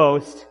never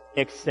boast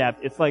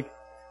except, it's like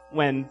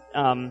when,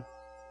 the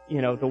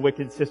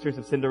wicked sisters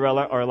of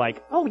Cinderella are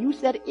like, oh, you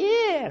said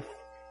if,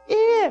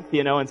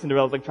 and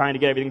Cinderella's like trying to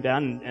get everything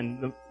done,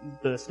 and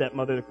the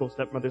stepmother, the cool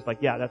stepmother's like,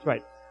 yeah, that's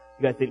right.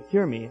 You guys didn't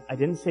hear me. I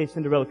didn't say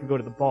Cinderella could go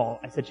to the ball.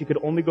 I said she could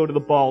only go to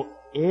the ball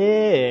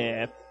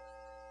if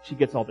she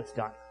gets all this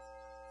done.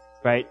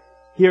 Right?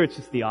 Here it's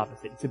just the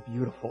opposite. It's a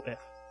beautiful if.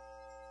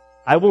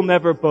 I will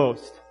never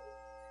boast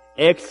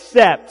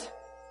except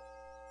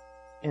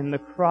in the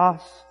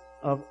cross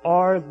of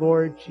our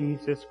Lord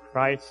Jesus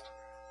Christ,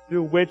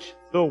 through which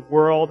the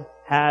world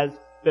has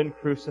been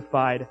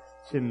crucified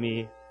to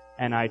me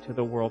and I to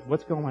the world.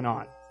 What's going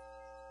on?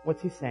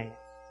 What's he saying?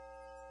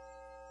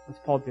 What's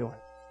Paul doing?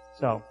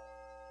 So,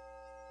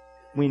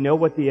 we know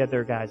what the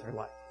other guys are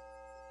like.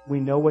 We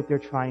know what they're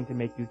trying to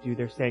make you do.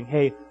 They're saying,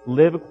 hey,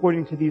 live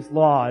according to these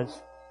laws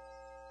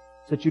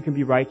so that you can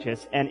be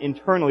righteous. And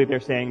internally they're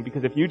saying,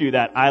 because if you do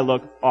that, I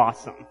look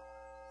awesome.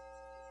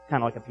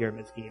 Kind of like a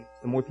pyramid scheme.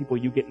 The more people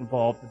you get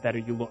involved, the better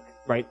you look,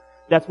 right?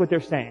 That's what they're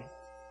saying.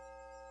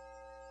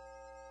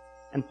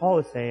 And Paul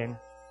is saying,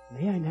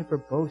 may I never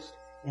boast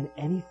in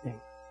anything,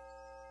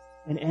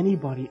 in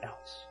anybody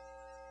else,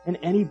 in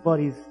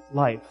anybody's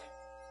life.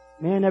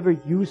 May I never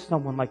use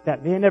someone like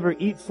that. May I never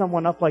eat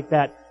someone up like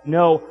that.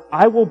 No,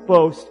 I will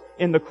boast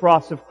in the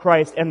cross of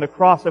Christ and the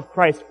cross of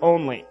Christ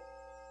only.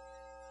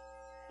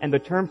 And the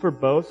term for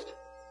boast,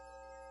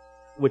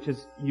 which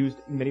is used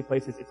in many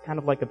places, it's kind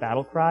of like a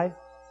battle cry.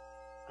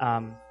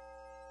 I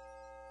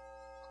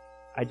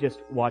just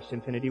watched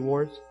Infinity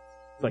Wars.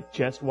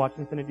 Just watched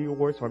Infinity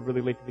Wars, so I'm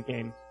really late to the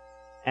game.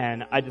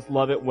 And I just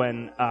love it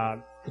when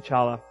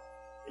T'Challa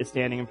is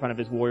standing in front of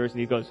his warriors and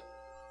he goes,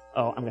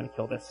 oh, I'm going to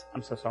kill this.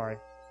 I'm so sorry.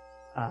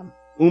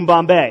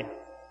 Bombay,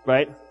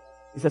 right?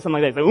 He says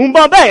something like that. He's like,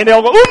 Bombay! And they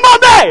all go,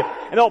 Bombay!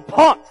 And they're all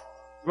pumped,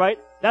 right?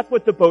 That's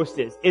what the boast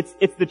is.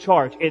 It's the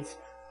charge. It's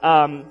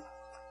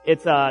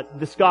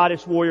the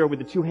Scottish warrior with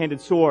the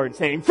two-handed sword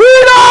saying,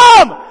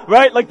 freedom!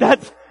 Right?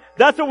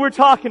 That's what we're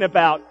talking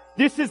about.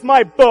 This is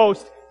my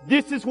boast.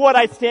 This is what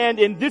I stand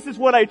in. This is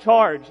what I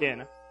charge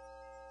in.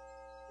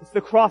 It's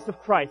the cross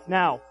of Christ.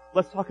 Now,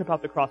 let's talk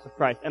about the cross of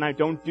Christ. And I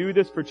don't do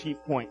this for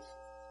cheap points.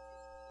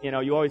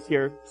 You always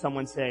hear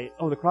someone say,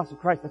 oh, the cross of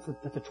Christ,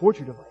 that's a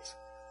torture device.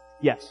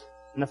 Yes.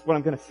 And that's what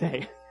I'm going to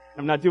say.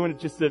 I'm not doing it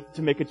just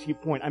to make a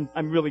cheap point.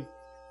 I'm really,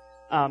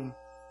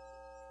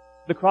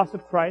 the cross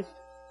of Christ,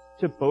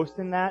 to boast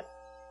in that,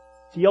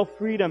 to yell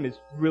freedom is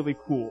really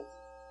cool.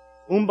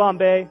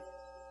 Bombay,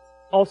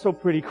 also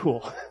pretty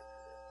cool.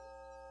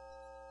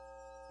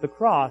 The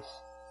cross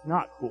is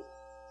not cool.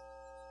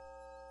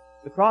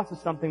 The cross is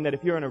something that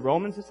if you're in a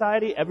Roman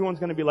society, everyone's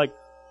going to be like,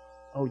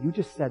 oh, you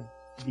just said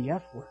the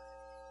F word.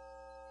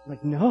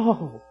 Like,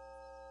 no,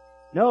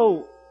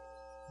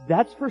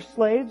 that's for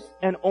slaves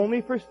and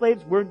only for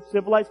slaves. We're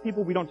civilized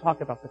people. We don't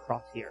talk about the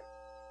cross here.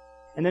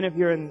 And then if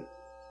you're in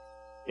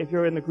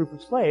the group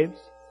of slaves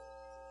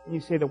and you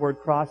say the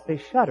word cross, they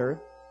shudder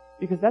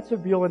because that's a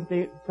real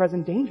and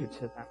present danger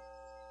to them.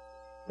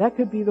 That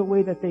could be the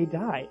way that they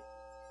die.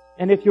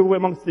 And if you're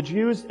amongst the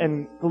Jews,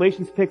 and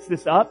Galatians picks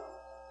this up,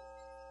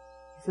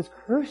 he says,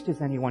 cursed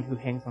is anyone who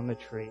hangs on the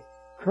tree.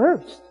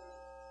 Cursed.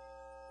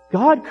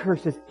 God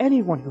curses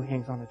anyone who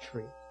hangs on a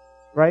tree.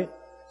 Right?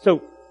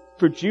 So,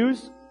 for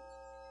Jews,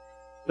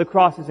 the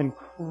cross is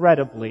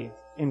incredibly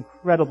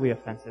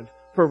offensive.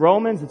 For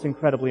Romans, it's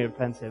incredibly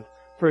offensive.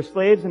 For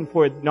slaves and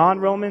for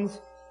non-Romans,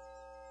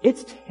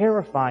 it's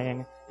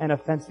terrifying and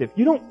offensive.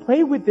 You don't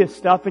play with this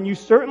stuff, and you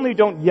certainly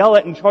don't yell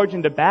it and charge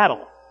into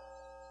battle.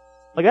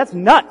 That's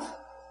nuts.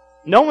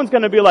 No one's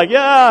going to be like,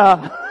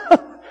 yeah,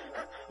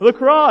 the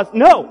cross.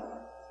 No.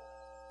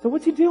 So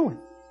what's he doing?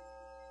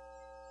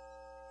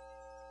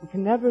 We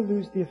can never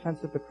lose the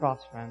offense of the cross,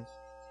 friends.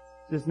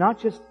 This is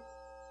not just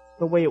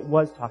the way it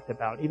was talked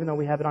about, even though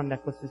we have it on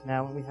necklaces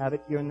now and we have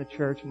it here in the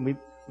church, and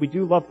we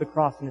do love the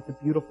cross and it's a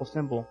beautiful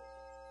symbol.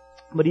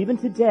 But even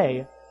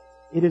today,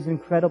 it is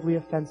incredibly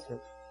offensive.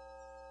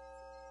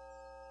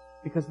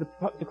 Because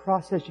the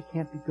cross says you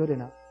can't be good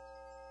enough.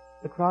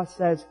 The cross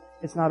says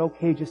it's not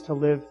okay just to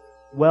live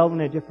well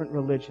in a different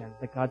religion,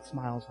 that God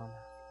smiles on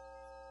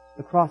that.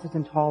 The cross is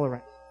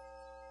intolerant.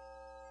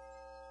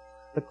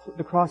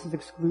 The cross is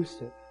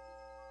exclusive.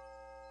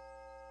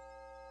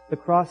 The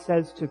cross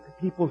says to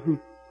people who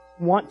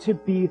want to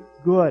be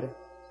good,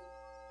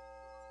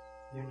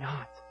 you're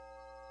not.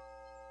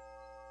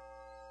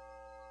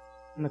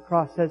 And the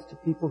cross says to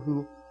people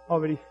who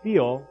already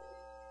feel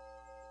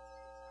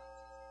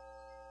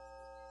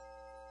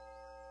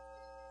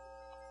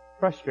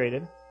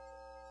frustrated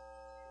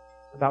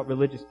about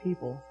religious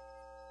people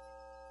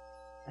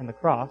and the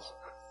cross,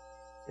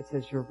 it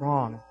says you're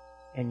wrong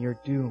and you're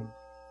doomed.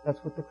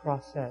 That's what the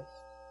cross says.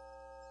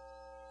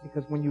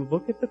 Because when you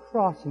look at the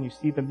cross and you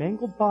see the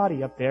mangled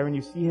body up there and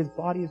you see his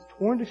body is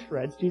torn to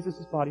shreds,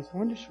 Jesus' body is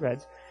torn to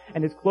shreds,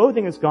 and his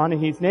clothing is gone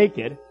and he's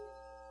naked,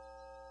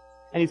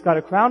 and he's got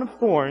a crown of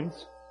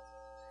thorns,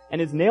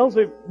 and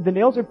the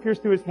nails are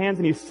pierced through his hands,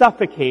 and he's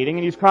suffocating,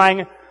 and he's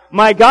crying,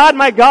 my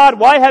God,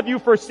 why have you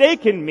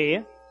forsaken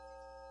me?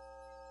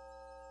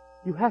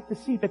 You have to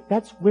see that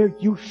that's where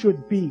you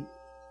should be.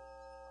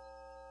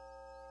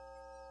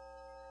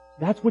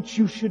 That's what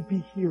you should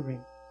be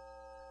hearing.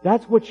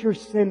 That's what your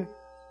sin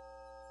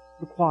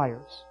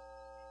requires.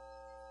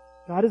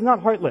 God is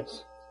not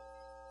heartless.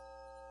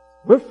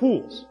 We're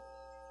fools.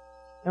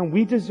 And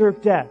we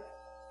deserve death.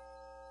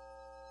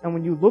 And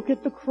when you look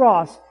at the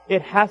cross,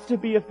 it has to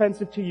be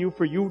offensive to you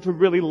for you to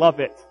really love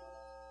it.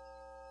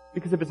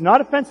 Because if it's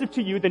not offensive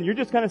to you, then you're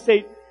just going to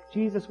say,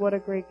 Jesus, what a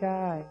great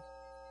guy.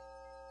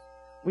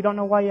 We don't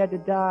know why he had to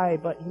die,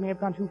 but he may have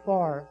gone too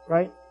far,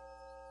 right?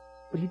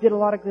 But he did a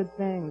lot of good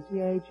things.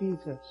 Yay,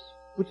 Jesus.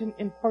 Which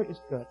in part is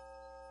good.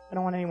 I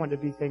don't want anyone to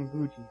be saying,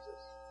 boo,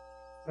 Jesus.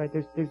 Right?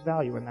 There's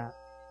value in that.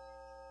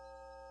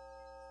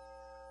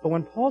 But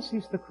when Paul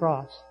sees the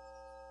cross,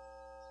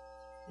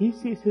 he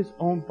sees his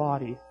own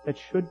body that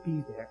should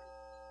be there.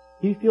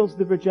 He feels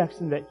the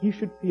rejection that he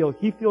should feel.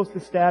 He feels the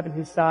stab in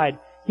his side.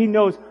 He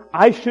knows,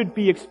 I should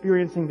be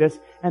experiencing this.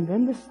 And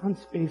then the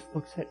Son's face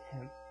looks at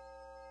him.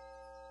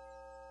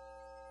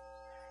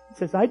 He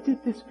says, I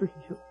did this for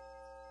you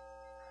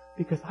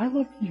because I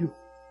love you.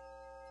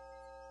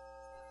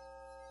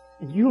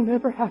 And you'll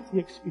never have to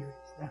experience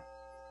that.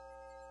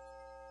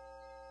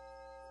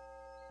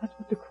 That's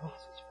what the cross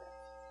is, friends.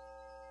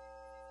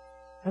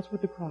 That's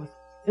what the cross is.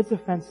 It's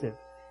offensive.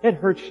 It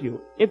hurts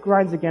you. It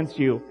grinds against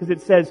you because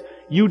it says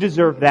you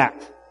deserve that.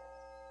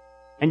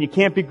 And you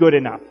can't be good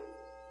enough.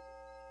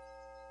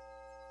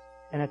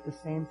 And at the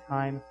same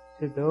time,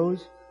 to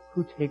those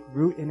who take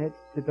root in it,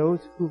 to those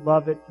who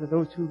love it, to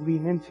those who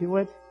lean into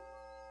it,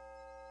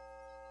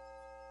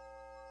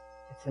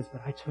 it says,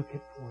 but I took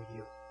it for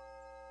you.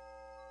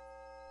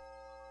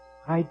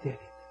 I did it.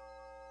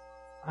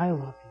 I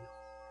love you.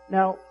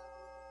 Now,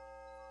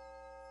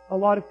 a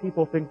lot of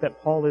people think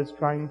that Paul is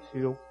trying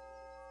to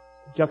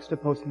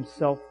juxtapose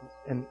himself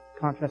and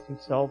contrast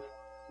himself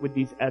with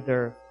these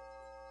other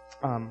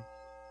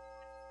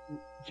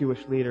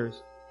Jewish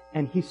leaders.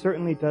 And he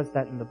certainly does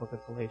that in the book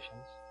of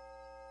Galatians.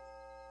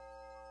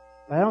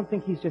 But I don't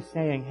think he's just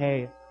saying,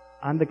 hey,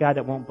 I'm the guy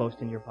that won't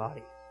boast in your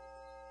body.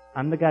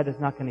 I'm the guy that's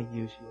not going to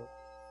use you.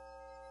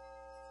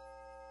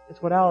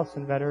 It's what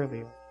Allison read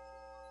earlier.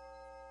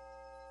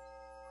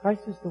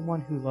 Christ is the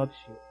one who loves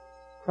you.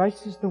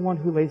 Christ is the one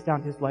who lays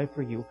down his life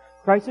for you.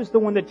 Christ is the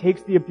one that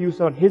takes the abuse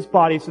on his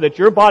body so that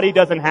your body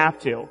doesn't have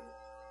to.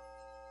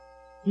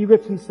 He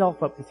rips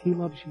himself up because he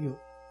loves you.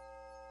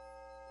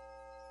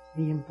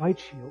 He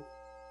invites you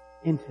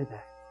into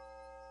that.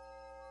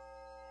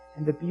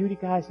 And the beauty,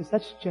 guys, is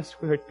that's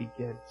just where it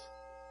begins.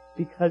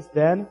 Because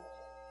then,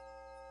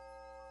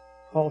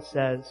 Paul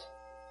says,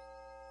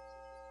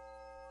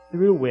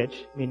 through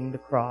which, meaning the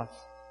cross,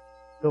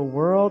 the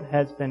world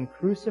has been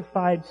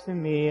crucified to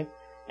me,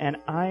 and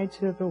I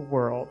to the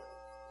world.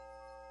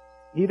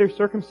 Neither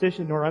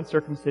circumcision nor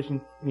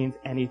uncircumcision means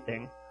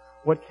anything.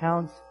 What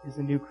counts is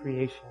a new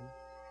creation.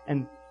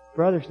 And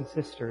brothers and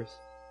sisters,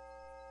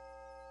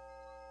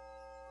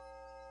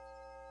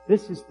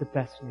 this is the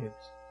best news.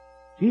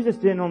 Jesus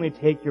didn't only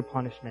take your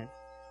punishment.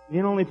 He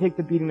didn't only take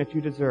the beating that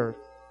you deserved.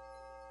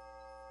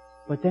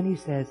 But then he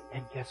says,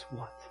 and guess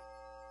what?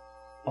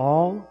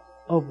 All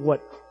of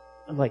what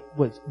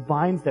was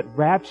vines that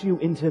wrapped you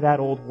into that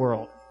old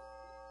world,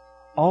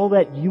 all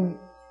that you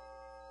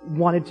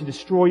wanted to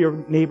destroy your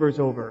neighbors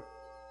over,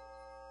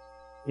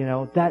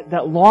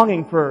 that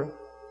longing for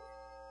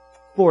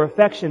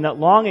affection, that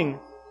longing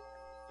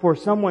for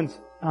someone's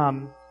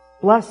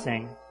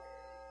blessing,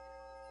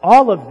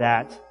 all of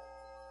that,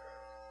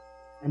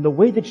 and the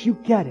way that you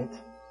get it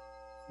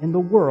in the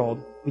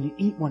world, when you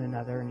eat one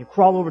another and you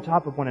crawl over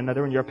top of one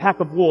another and you're a pack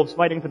of wolves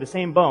fighting for the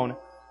same bone,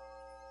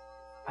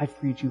 I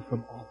freed you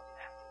from all of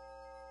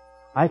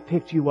that. I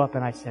picked you up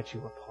and I set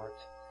you apart.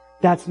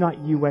 That's not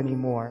you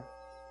anymore.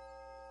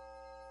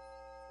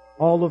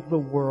 All of the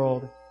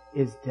world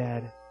is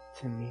dead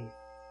to me.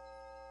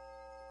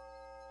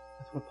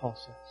 That's what Paul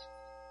says.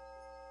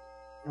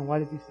 And why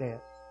does he say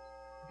it?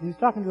 Because he's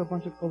talking to a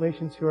bunch of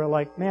Galatians who are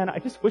like, man, I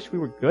just wish we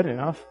were good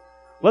enough.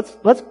 Let's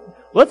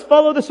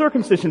follow the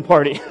circumcision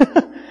party.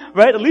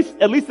 Right? At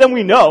least then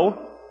we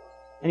know.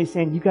 And he's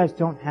saying, you guys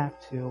don't have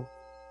to.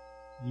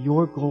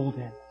 You're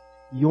golden.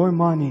 Your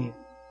money.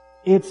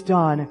 It's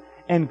done.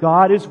 And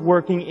God is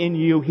working in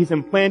you. He's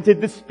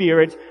implanted the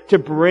Spirit to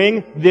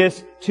bring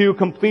this to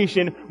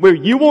completion, where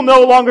you will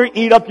no longer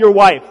eat up your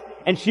wife,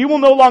 and she will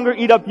no longer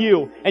eat up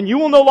you, and you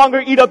will no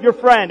longer eat up your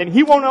friend, and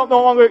he will no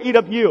longer eat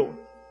up you.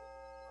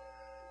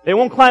 They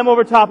won't climb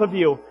over top of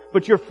you,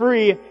 but you're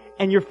free,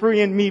 and you're free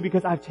in me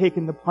because I've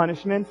taken the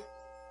punishment,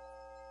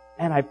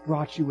 and I've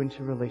brought you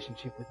into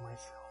relationship with myself.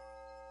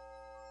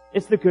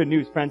 It's the good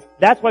news, friends.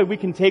 That's why we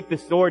can take the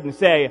sword and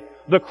say,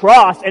 the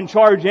cross, and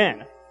charge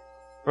in.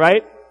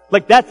 Right?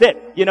 Like, that's it.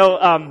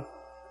 I'm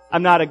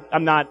not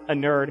a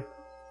nerd,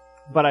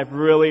 but I've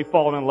really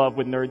fallen in love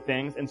with nerd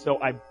things, and so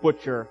I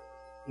butcher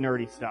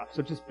nerdy stuff.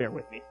 So just bear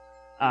with me.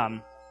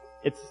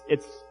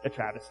 It's a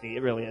travesty.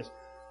 It really is.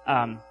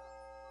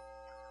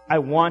 I I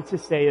want to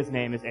say his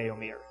name is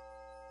Eomir.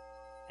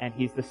 And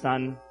he's the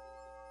son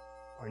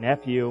or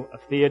nephew of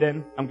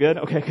Theoden. I'm good?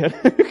 Okay, good.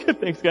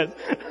 Good, thanks guys.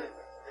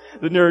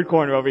 The nerd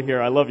corner over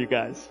here. I love you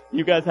guys.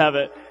 You guys have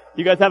it.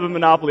 You guys have a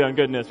monopoly on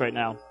goodness right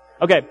now.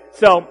 Okay,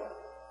 so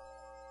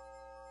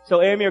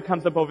Eomir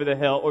comes up over the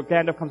hill, or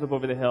Gandalf comes up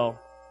over the hill,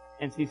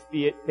 and sees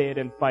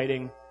Theoden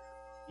fighting,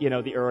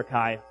 the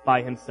Uruk-hai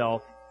by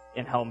himself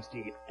in Helm's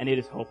Deep. And it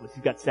is hopeless.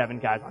 He's got 7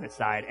 guys on his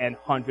side and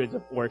hundreds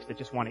of orcs that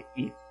just want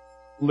to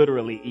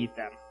literally eat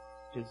them.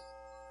 Which is,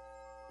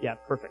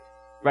 perfect.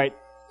 Right?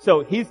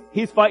 So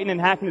he's fighting and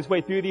hacking his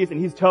way through these, and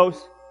he's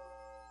toast.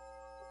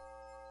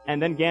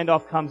 And then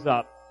Gandalf comes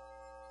up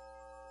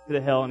to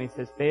the hill and he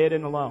says,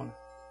 Theoden alone.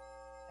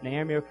 And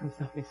Eomir comes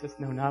up and he says,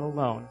 no, not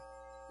alone.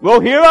 We'll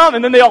hear him!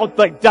 And then they all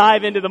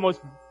dive into the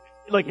most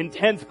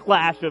intense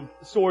clash of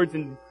swords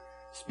and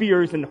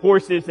spears and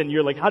horses, and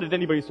you're like, how did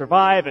anybody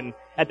survive? And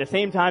at the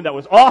same time, that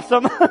was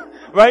awesome.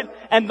 Right?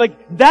 And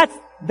that's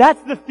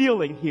the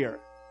feeling here.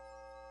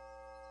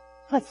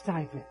 Let's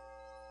dive in.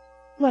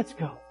 Let's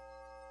go.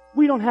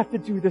 We don't have to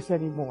do this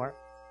anymore.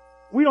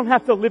 We don't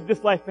have to live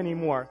this life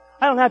anymore.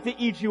 I don't have to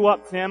eat you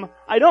up, Tim.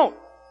 I don't.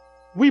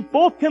 We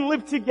both can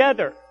live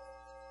together.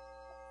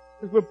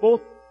 Because we're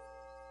both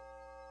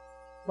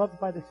loved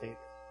by the Savior.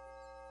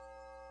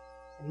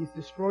 And He's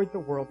destroyed the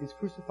world. He's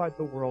crucified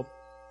the world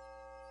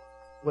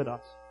with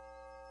us.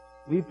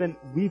 We've been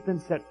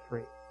set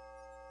free.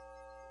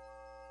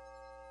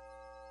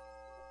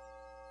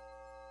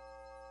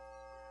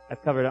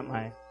 I've covered up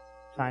my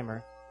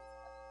timer,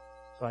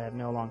 so I have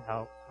no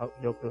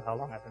clue how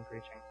long I've been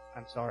preaching.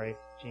 I'm sorry,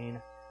 Gene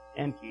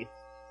and Keith.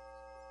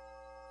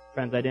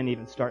 Friends, I didn't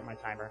even start my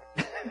timer.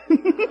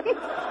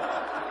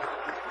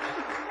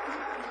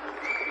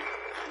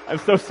 I'm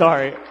so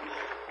sorry.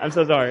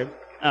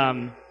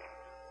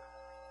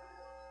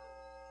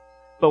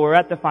 But we're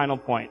at the final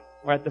point.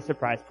 We're at the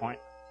surprise point.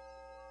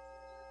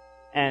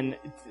 And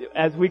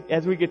as we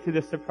get to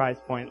this surprise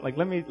point,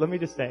 let me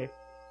just say,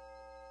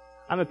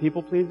 I'm a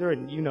people pleaser,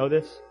 and you know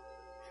this.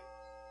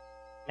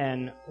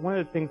 And one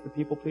of the things the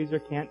people pleaser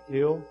can't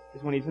do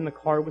is when he's in the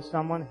car with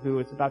someone who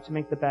is about to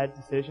make the bad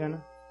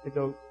decision to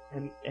go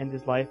and end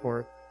his life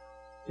or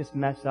just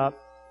mess up,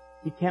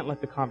 he can't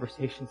let the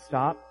conversation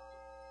stop.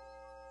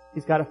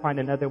 He's got to find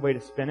another way to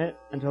spin it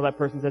until that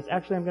person says,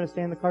 actually, I'm going to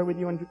stay in the car with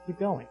you and keep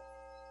going.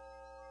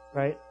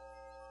 Right?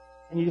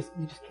 And you just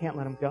can't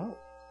let him go.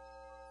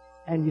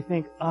 And you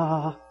think,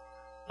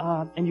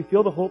 and you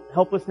feel the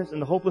helplessness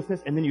and the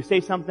hopelessness, and then you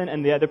say something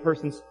and the other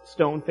person's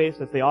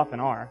stone-faced, as they often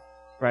are,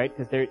 right?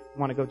 Because they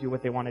want to go do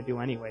what they want to do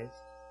anyways.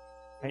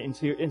 Right? And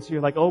so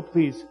you're like, oh,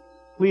 please,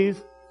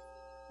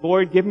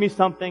 Lord, give me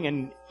something,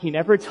 and He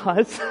never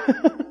does.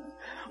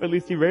 Or at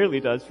least He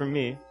rarely does for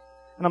me.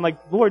 And I'm like,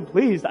 Lord,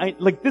 please,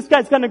 this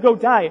guy's gonna go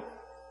die.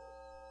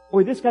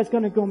 Or this guy's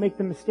gonna go make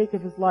the mistake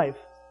of his life.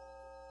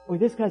 Or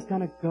this guy's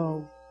gonna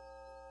go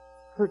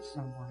hurt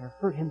someone or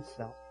hurt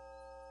himself.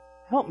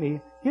 Help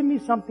me. Give me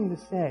something to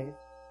say.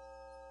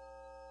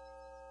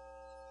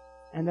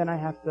 And then I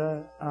have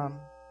to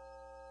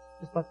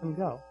just let them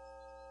go.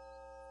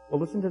 Well,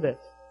 listen to this.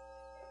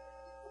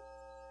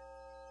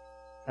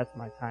 That's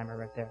my timer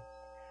right there.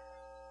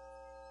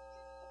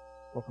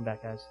 Welcome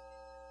back, guys.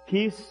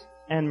 Peace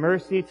and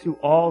mercy to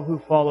all who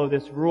follow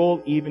this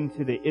rule, even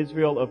to the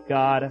Israel of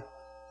God.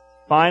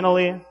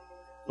 Finally,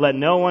 let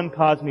no one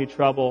cause me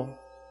trouble,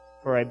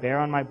 for I bear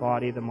on my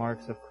body the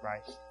marks of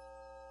Christ.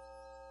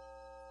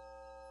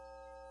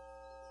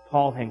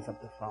 Paul hangs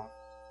up the phone.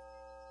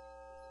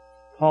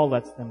 Paul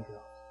lets them go.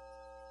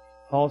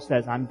 Paul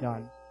says, I'm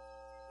done.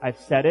 I've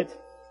said it.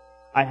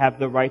 I have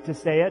the right to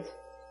say it.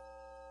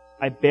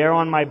 I bear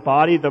on my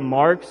body the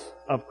marks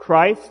of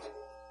Christ.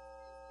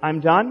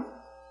 I'm done.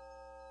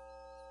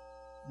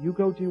 You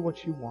go do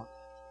what you want.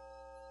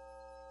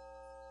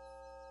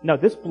 No,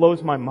 this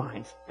blows my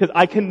mind, because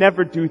I can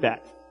never do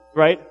that,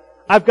 right?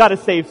 I've got to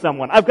save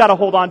someone. I've got to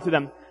hold on to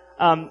them.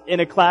 In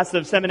a class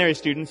of seminary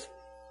students,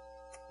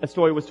 a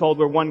story was told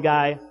where one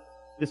guy,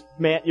 this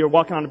man, you're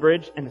walking on a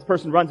bridge, and this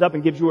person runs up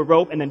and gives you a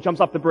rope and then jumps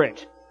off the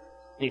bridge.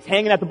 And he's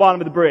hanging at the bottom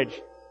of the bridge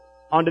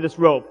onto this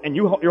rope, and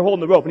you're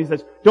holding the rope, and he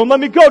says, don't let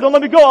me go,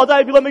 I'll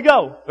die if you let me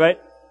go, right?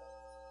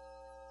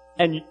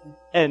 And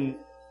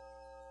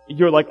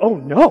you're like, oh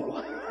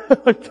no,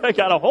 I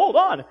gotta hold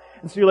on.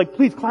 And so you're like,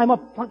 please climb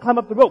up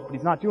the rope, but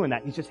he's not doing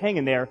that. He's just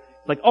hanging there.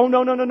 It's like, oh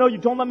no, you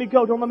don't let me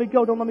go.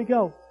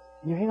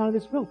 And you hang on to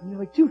this rope, and you're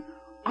like, dude,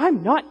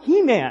 I'm not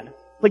He-Man.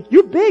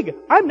 You're big.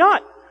 I'm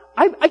not.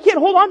 I can't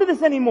hold on to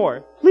this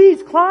anymore.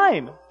 Please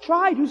climb.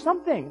 Try, do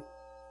something. And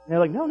they're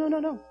like,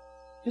 no.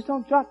 Just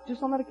don't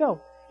let it go.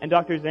 And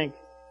Dr. Zink,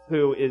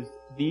 who is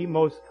the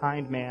most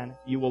kind man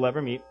you will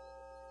ever meet,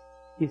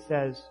 he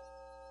says,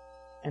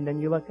 and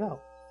then you let go.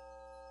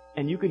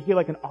 And you could hear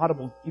an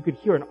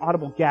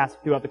audible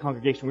gasp throughout the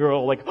congregation. We were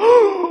all like,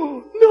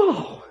 oh,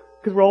 no!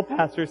 Because we're all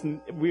pastors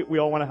and we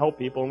all want to help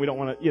people and we don't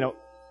want to,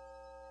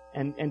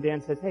 And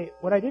Dan says, hey,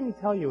 what I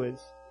didn't tell you is,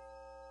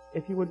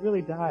 if you would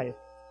really die,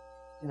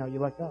 you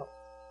let go.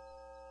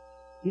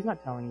 He's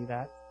not telling you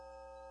that.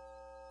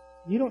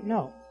 You don't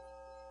know.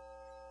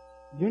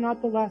 You're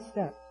not the last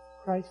step.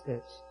 Christ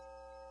is.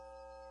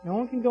 No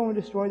one can go and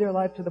destroy their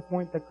life to the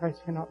point that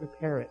Christ cannot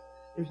repair it.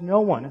 There's no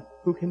one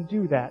who can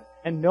do that.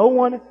 And no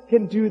one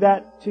can do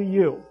that to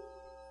you.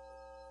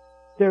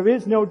 There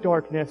is no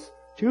darkness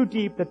too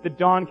deep that the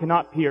dawn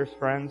cannot pierce,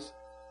 friends.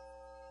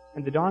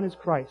 And the dawn is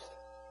Christ.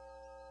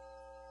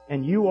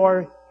 And you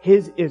are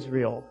His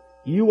Israel.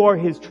 You are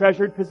His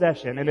treasured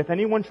possession. And if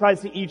anyone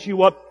tries to eat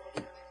you up,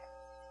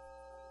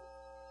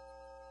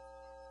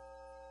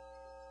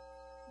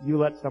 you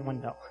let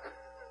someone know.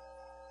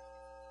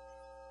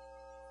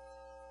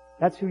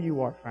 That's who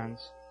you are,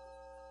 friends.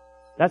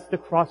 That's the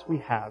cross we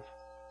have.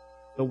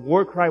 The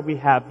war cry we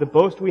have. The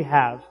boast we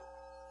have.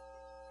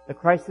 That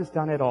Christ has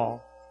done it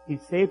all. He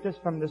saved us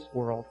from this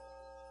world.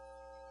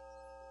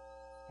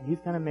 And He's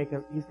going to make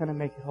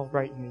it all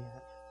right in the end.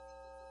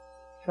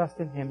 Trust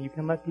in Him. You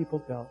can let people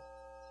go.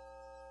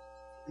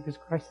 Because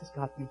Christ has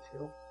got them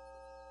too.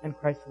 And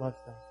Christ loves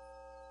them.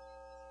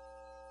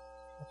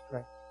 Let's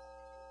pray.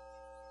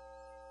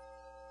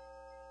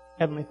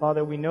 Heavenly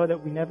Father, we know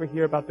that we never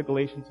hear about the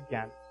Galatians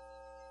again.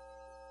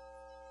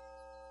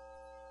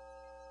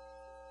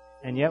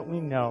 And yet we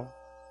know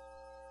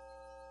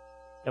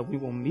that we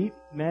will meet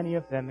many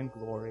of them in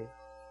glory.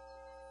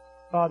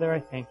 Father, I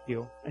thank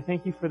you. I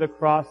thank you for the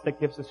cross that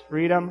gives us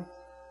freedom,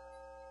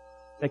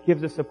 that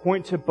gives us a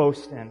point to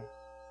boast in,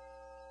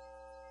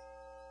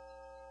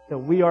 that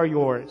we are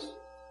yours,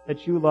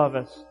 that you love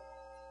us.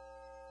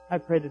 I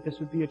pray that this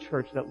would be a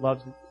church that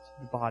loves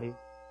the body.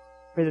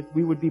 I pray that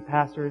we would be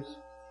pastors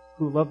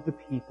who love the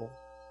people.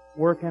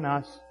 Work in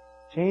us,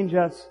 change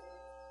us,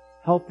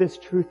 help this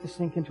truth to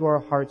sink into our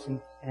hearts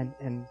and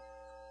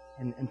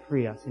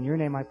free us. In your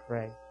name I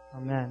pray.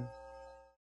 Amen.